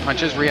Magnus,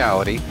 Punches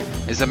Reality,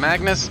 is a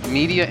Magnus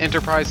Media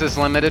Enterprises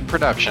Limited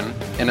production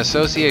in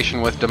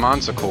association with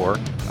Demonsacor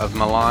of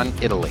Milan,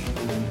 Italy.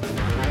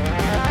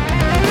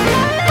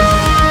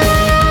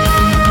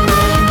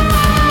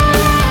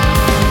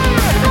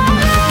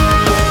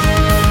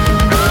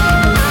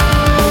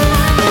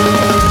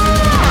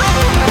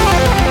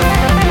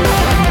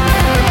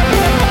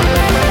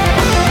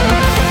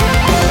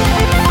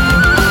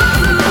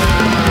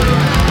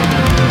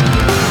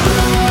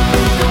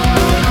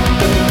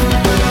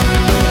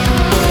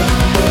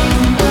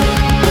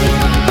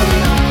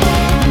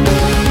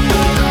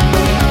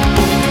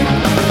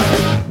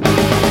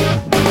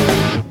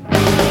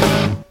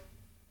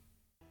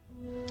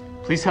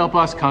 Please help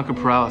us conquer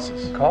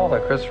paralysis. Call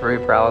the Christopher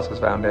Reeve Paralysis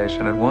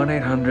Foundation at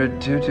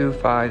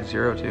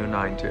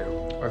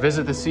 1-800-225-0292. Or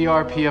visit the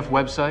CRPF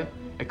website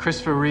at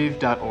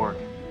christopherreeve.org.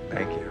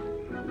 Thank you.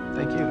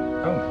 Thank you.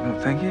 Oh, no,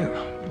 thank you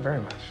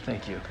very much.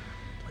 Thank you.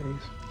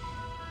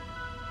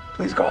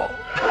 Please call.